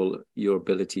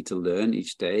ability to learn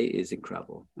each day is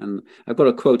incredible. And I've got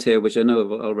a quote here, which I know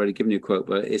I've already given you a quote,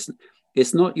 but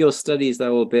it's not your studies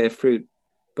that will bear fruit,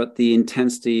 but the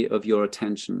intensity of your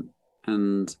attention.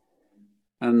 And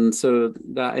so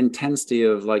that intensity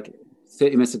of like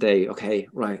 30 minutes a day, okay,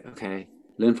 right, okay,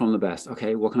 learn from the best.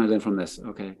 Okay, what can I learn from this?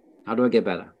 Okay, how do I get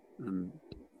better? And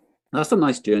that's a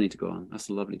nice journey to go on. That's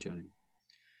a lovely journey.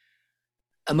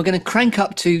 And we're going to crank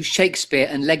up to Shakespeare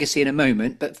and legacy in a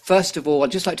moment. But first of all,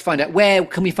 I'd just like to find out, where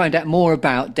can we find out more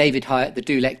about David Hieatt, the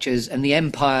Do Lectures, and the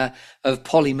empire of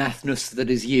polymathness that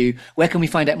is you? Where can we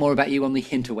find out more about you on the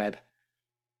interweb?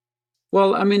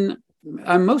 Well, I mean,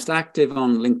 I'm most active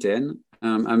on LinkedIn.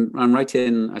 I'm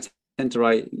writing. I tend to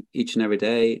write each and every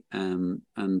day. And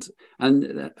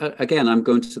again, I'm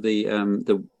going to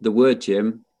the word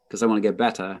gym because I want to get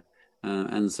better.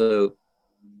 And so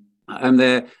I'm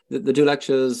there. The Do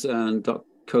Lectures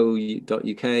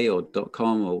 .co.uk or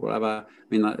 .com or whatever. I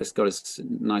mean, it's got a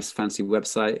nice fancy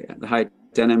website. The Hieatt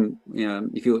Denim.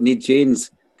 If you need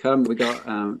jeans, come. We got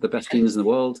the best jeans in the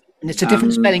world. And it's a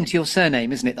different spelling to your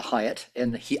surname, isn't it? The Hieatt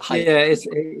and the Hieatt. Yeah, it's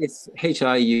Hiut,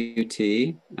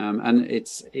 and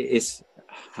it's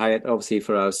Hieatt obviously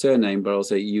for our surname, but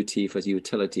also UT for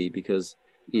utility, because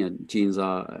jeans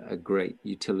are a great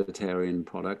utilitarian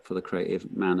product for the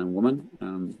creative man and woman.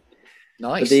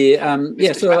 Nice.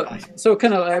 So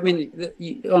kind of, I mean,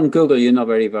 on Google, you're not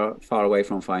very far away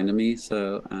from finding me.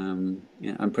 So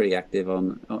I'm pretty active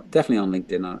definitely on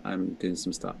LinkedIn. I'm doing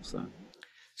some stuff.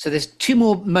 So there's 2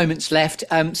 more moments left.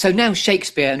 So now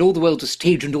Shakespeare and all the world of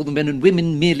stage and all the men and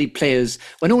women merely players.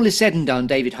 When all is said and done,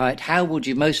 David Hieatt, how would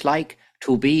you most like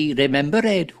to be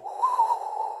remembered?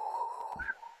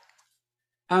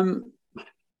 Well,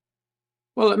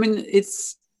 I mean,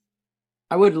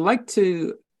 I would like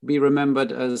to be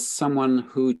remembered as someone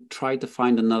who tried to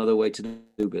find another way to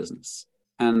do business,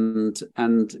 and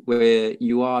where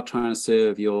you are trying to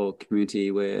serve your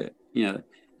community, where you're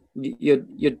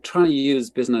trying to use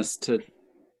business to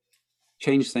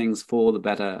change things for the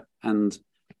better, and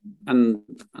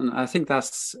I think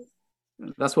that's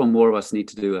what more of us need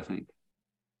to do, I think.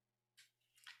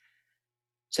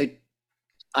 So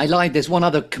I lied. There's one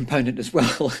other component as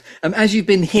well. As you've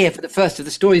been here for the first of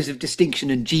the stories of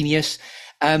distinction and genius,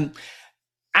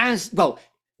 as well,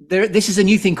 this is a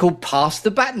new thing called Pass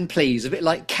the Baton, please. A bit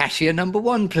like Cashier number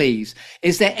 1, please.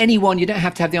 Is there anyone, you don't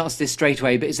have to have the answer to this straight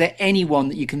away, but is there anyone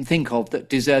that you can think of that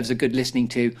deserves a good listening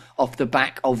to off the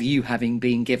back of you having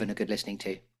been given a good listening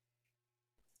to?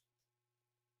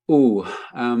 I'll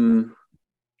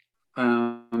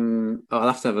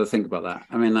have to have a think about that.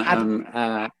 I mean,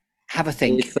 have a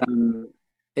think.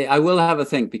 I will have a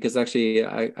think, because actually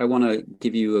I want to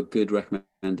give you a good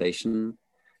recommendation.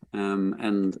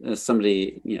 And as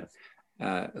somebody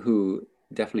who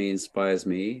definitely inspires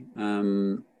me,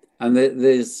 and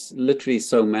there's literally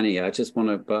so many. I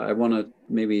want to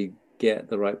maybe get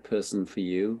the right person for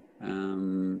you.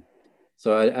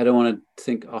 So I don't want to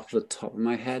think off the top of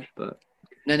my head, but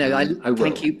No,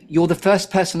 thank you. You're the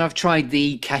first person I've tried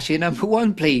the cashier number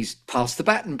one, please. Pass the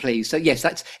baton, please. So yes,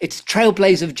 it's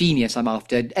trailblazer of genius I'm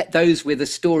after. Those with a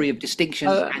story of distinction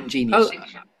and genius.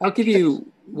 I'll give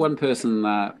you one person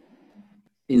that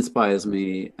inspires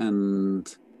me,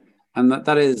 and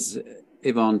that is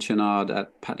Yvonne Chenard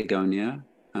at Patagonia,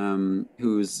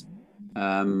 who's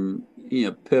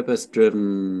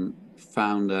purpose-driven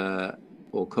founder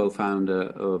or co-founder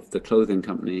of the clothing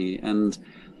company, and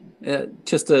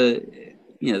this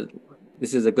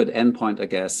is a good endpoint, I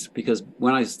guess, because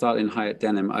when I started in Hieatt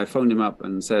Denim, I phoned him up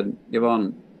and said,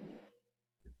 Yvonne,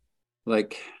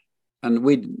 and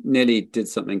we nearly did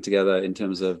something together in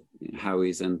terms of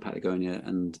Howie's and Patagonia,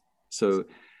 and so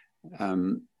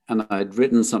and I'd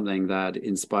written something that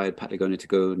inspired Patagonia to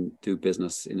go and do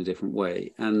business in a different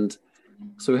way, and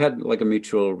so we had like a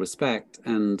mutual respect,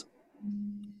 and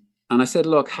I said,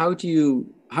 look, how did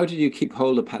you keep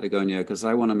hold of Patagonia? Because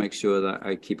I want to make sure that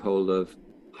I keep hold of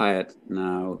Hieatt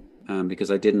now, because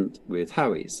I didn't with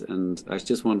Howie's, and I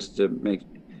just wanted to make,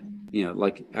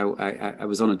 I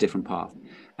was on a different path.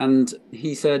 And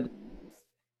he said,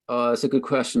 oh, it's a good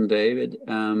question, David.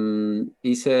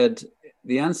 He said,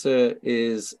 the answer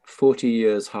is 40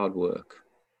 years hard work.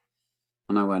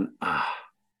 And I went, I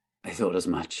thought as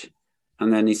much.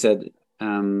 And then he said,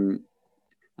 and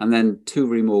then 2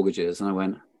 remortgages. And I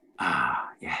went,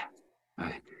 yeah.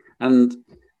 And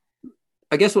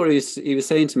I guess what he was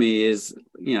saying to me is,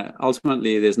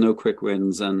 ultimately there's no quick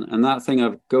wins. And that thing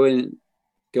of going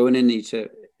in each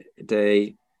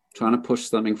day, trying to push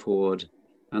something forward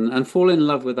and fall in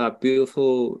love with that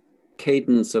beautiful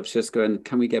cadence of just going,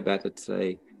 can we get better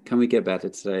today? Can we get better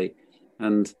today?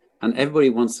 And everybody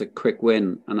wants a quick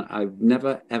win. And I've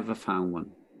never, ever found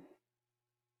one.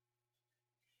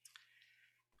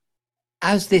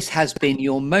 As this has been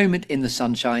your moment in the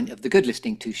sunshine of the Good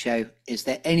Listening To show, is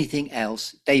there anything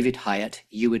else, David Hieatt,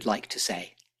 you would like to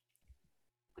say?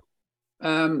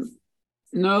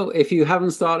 No, if you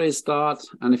haven't started, start.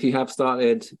 And if you have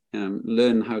started,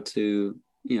 learn how to,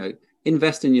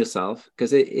 invest in yourself,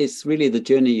 because it's really the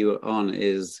journey you're on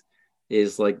is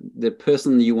like the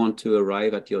person you want to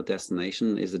arrive at your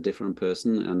destination is a different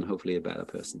person and hopefully a better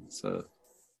person. So.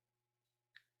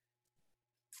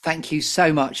 Thank you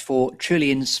so much for truly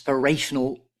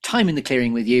inspirational time in the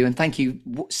clearing with you. And thank you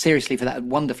seriously for that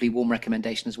wonderfully warm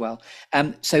recommendation as well.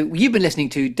 So you've been listening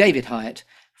to David Hieatt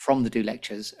from the Do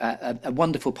Lectures, a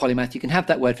wonderful polymath. You can have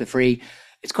that word for free.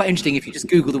 It's quite interesting. If you just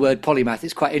Google the word polymath,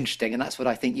 it's quite interesting. And that's what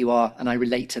I think you are. And I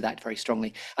relate to that very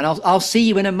strongly. And I'll see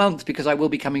you in a month because I will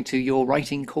be coming to your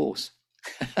writing course.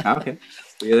 Okay.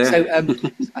 So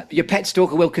your pet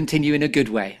stalker will continue in a good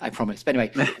way, I promise. But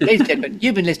anyway, ladies and gentlemen,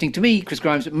 you've been listening to me, Chris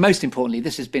Grimes, but most importantly,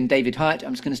 this has been David Hieatt.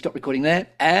 I'm just going to stop recording there,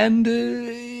 and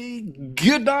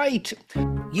good night.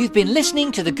 You've been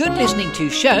listening to the Good Listening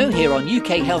To show here on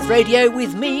UK Health Radio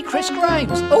with me, Chris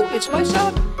Grimes. Oh, it's my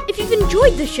son. If you've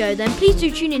enjoyed the show, then please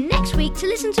do tune in next week to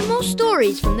listen to more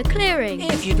stories from the clearing.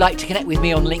 If you'd like to connect with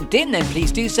me on LinkedIn, then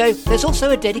please do so. There's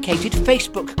also a dedicated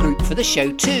Facebook group for the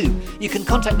show too. You can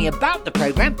contact me about the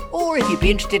programme, or if you'd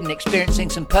be interested in experiencing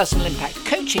some personal impact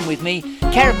coaching with me,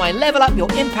 care of my Level Up Your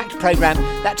Impact programme,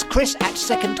 that's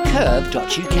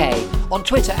chris@secondcurve.uk. On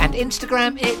Twitter and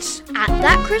Instagram, it's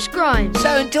 @thatChrisGrimes.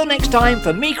 So until next time,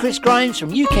 from me, Chris Grimes, from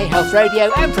UK Health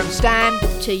Radio, and from Stan,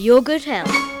 to your good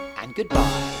health. And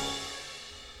goodbye.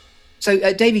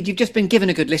 So, David, you've just been given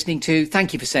a good listening to.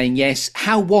 Thank you for saying yes.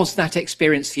 How was that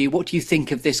experience for you? What do you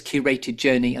think of this curated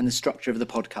journey and the structure of the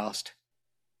podcast?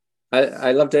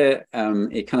 I loved it.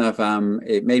 It kind of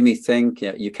it made me think.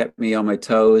 Yeah, you kept me on my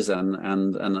toes, and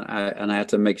I had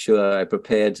to make sure I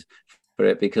prepared for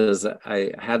it because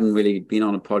I hadn't really been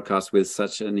on a podcast with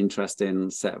such an interesting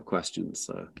set of questions.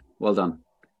 So, well done.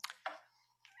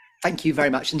 Thank you very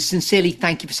much, and sincerely,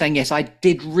 thank you for saying yes. I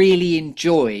did really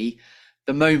enjoy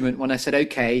the moment when I said,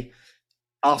 okay,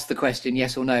 ask the question,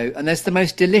 yes or no. And there's the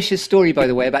most delicious story, by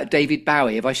the way, about David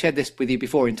Bowie. Have I shared this with you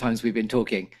before in times we've been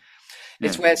talking? Yeah.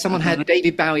 It's where someone had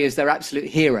David Bowie as their absolute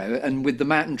hero. And with the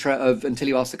mantra of, until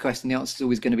you ask the question, the answer is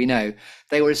always going to be no.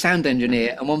 They were a sound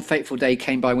engineer. And one fateful day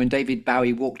came by when David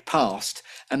Bowie walked past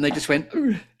and they just went,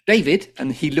 David.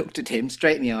 And he looked at him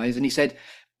straight in the eyes and he said,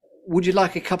 would you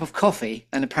like a cup of coffee?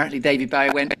 And apparently David Bowie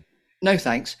went, no,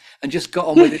 thanks. And just got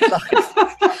on with his life.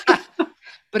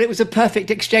 But it was a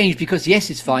perfect exchange because yes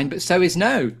is fine, but so is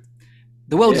no.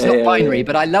 The world is not binary,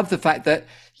 but I love the fact that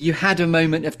you had a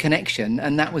moment of connection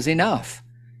and that was enough.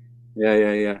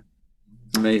 Yeah.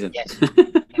 Amazing. Yes.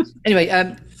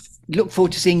 Anyway, look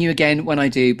forward to seeing you again when I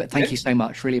do, but thank you so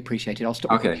much. Really appreciate it. I'll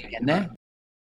stop again there.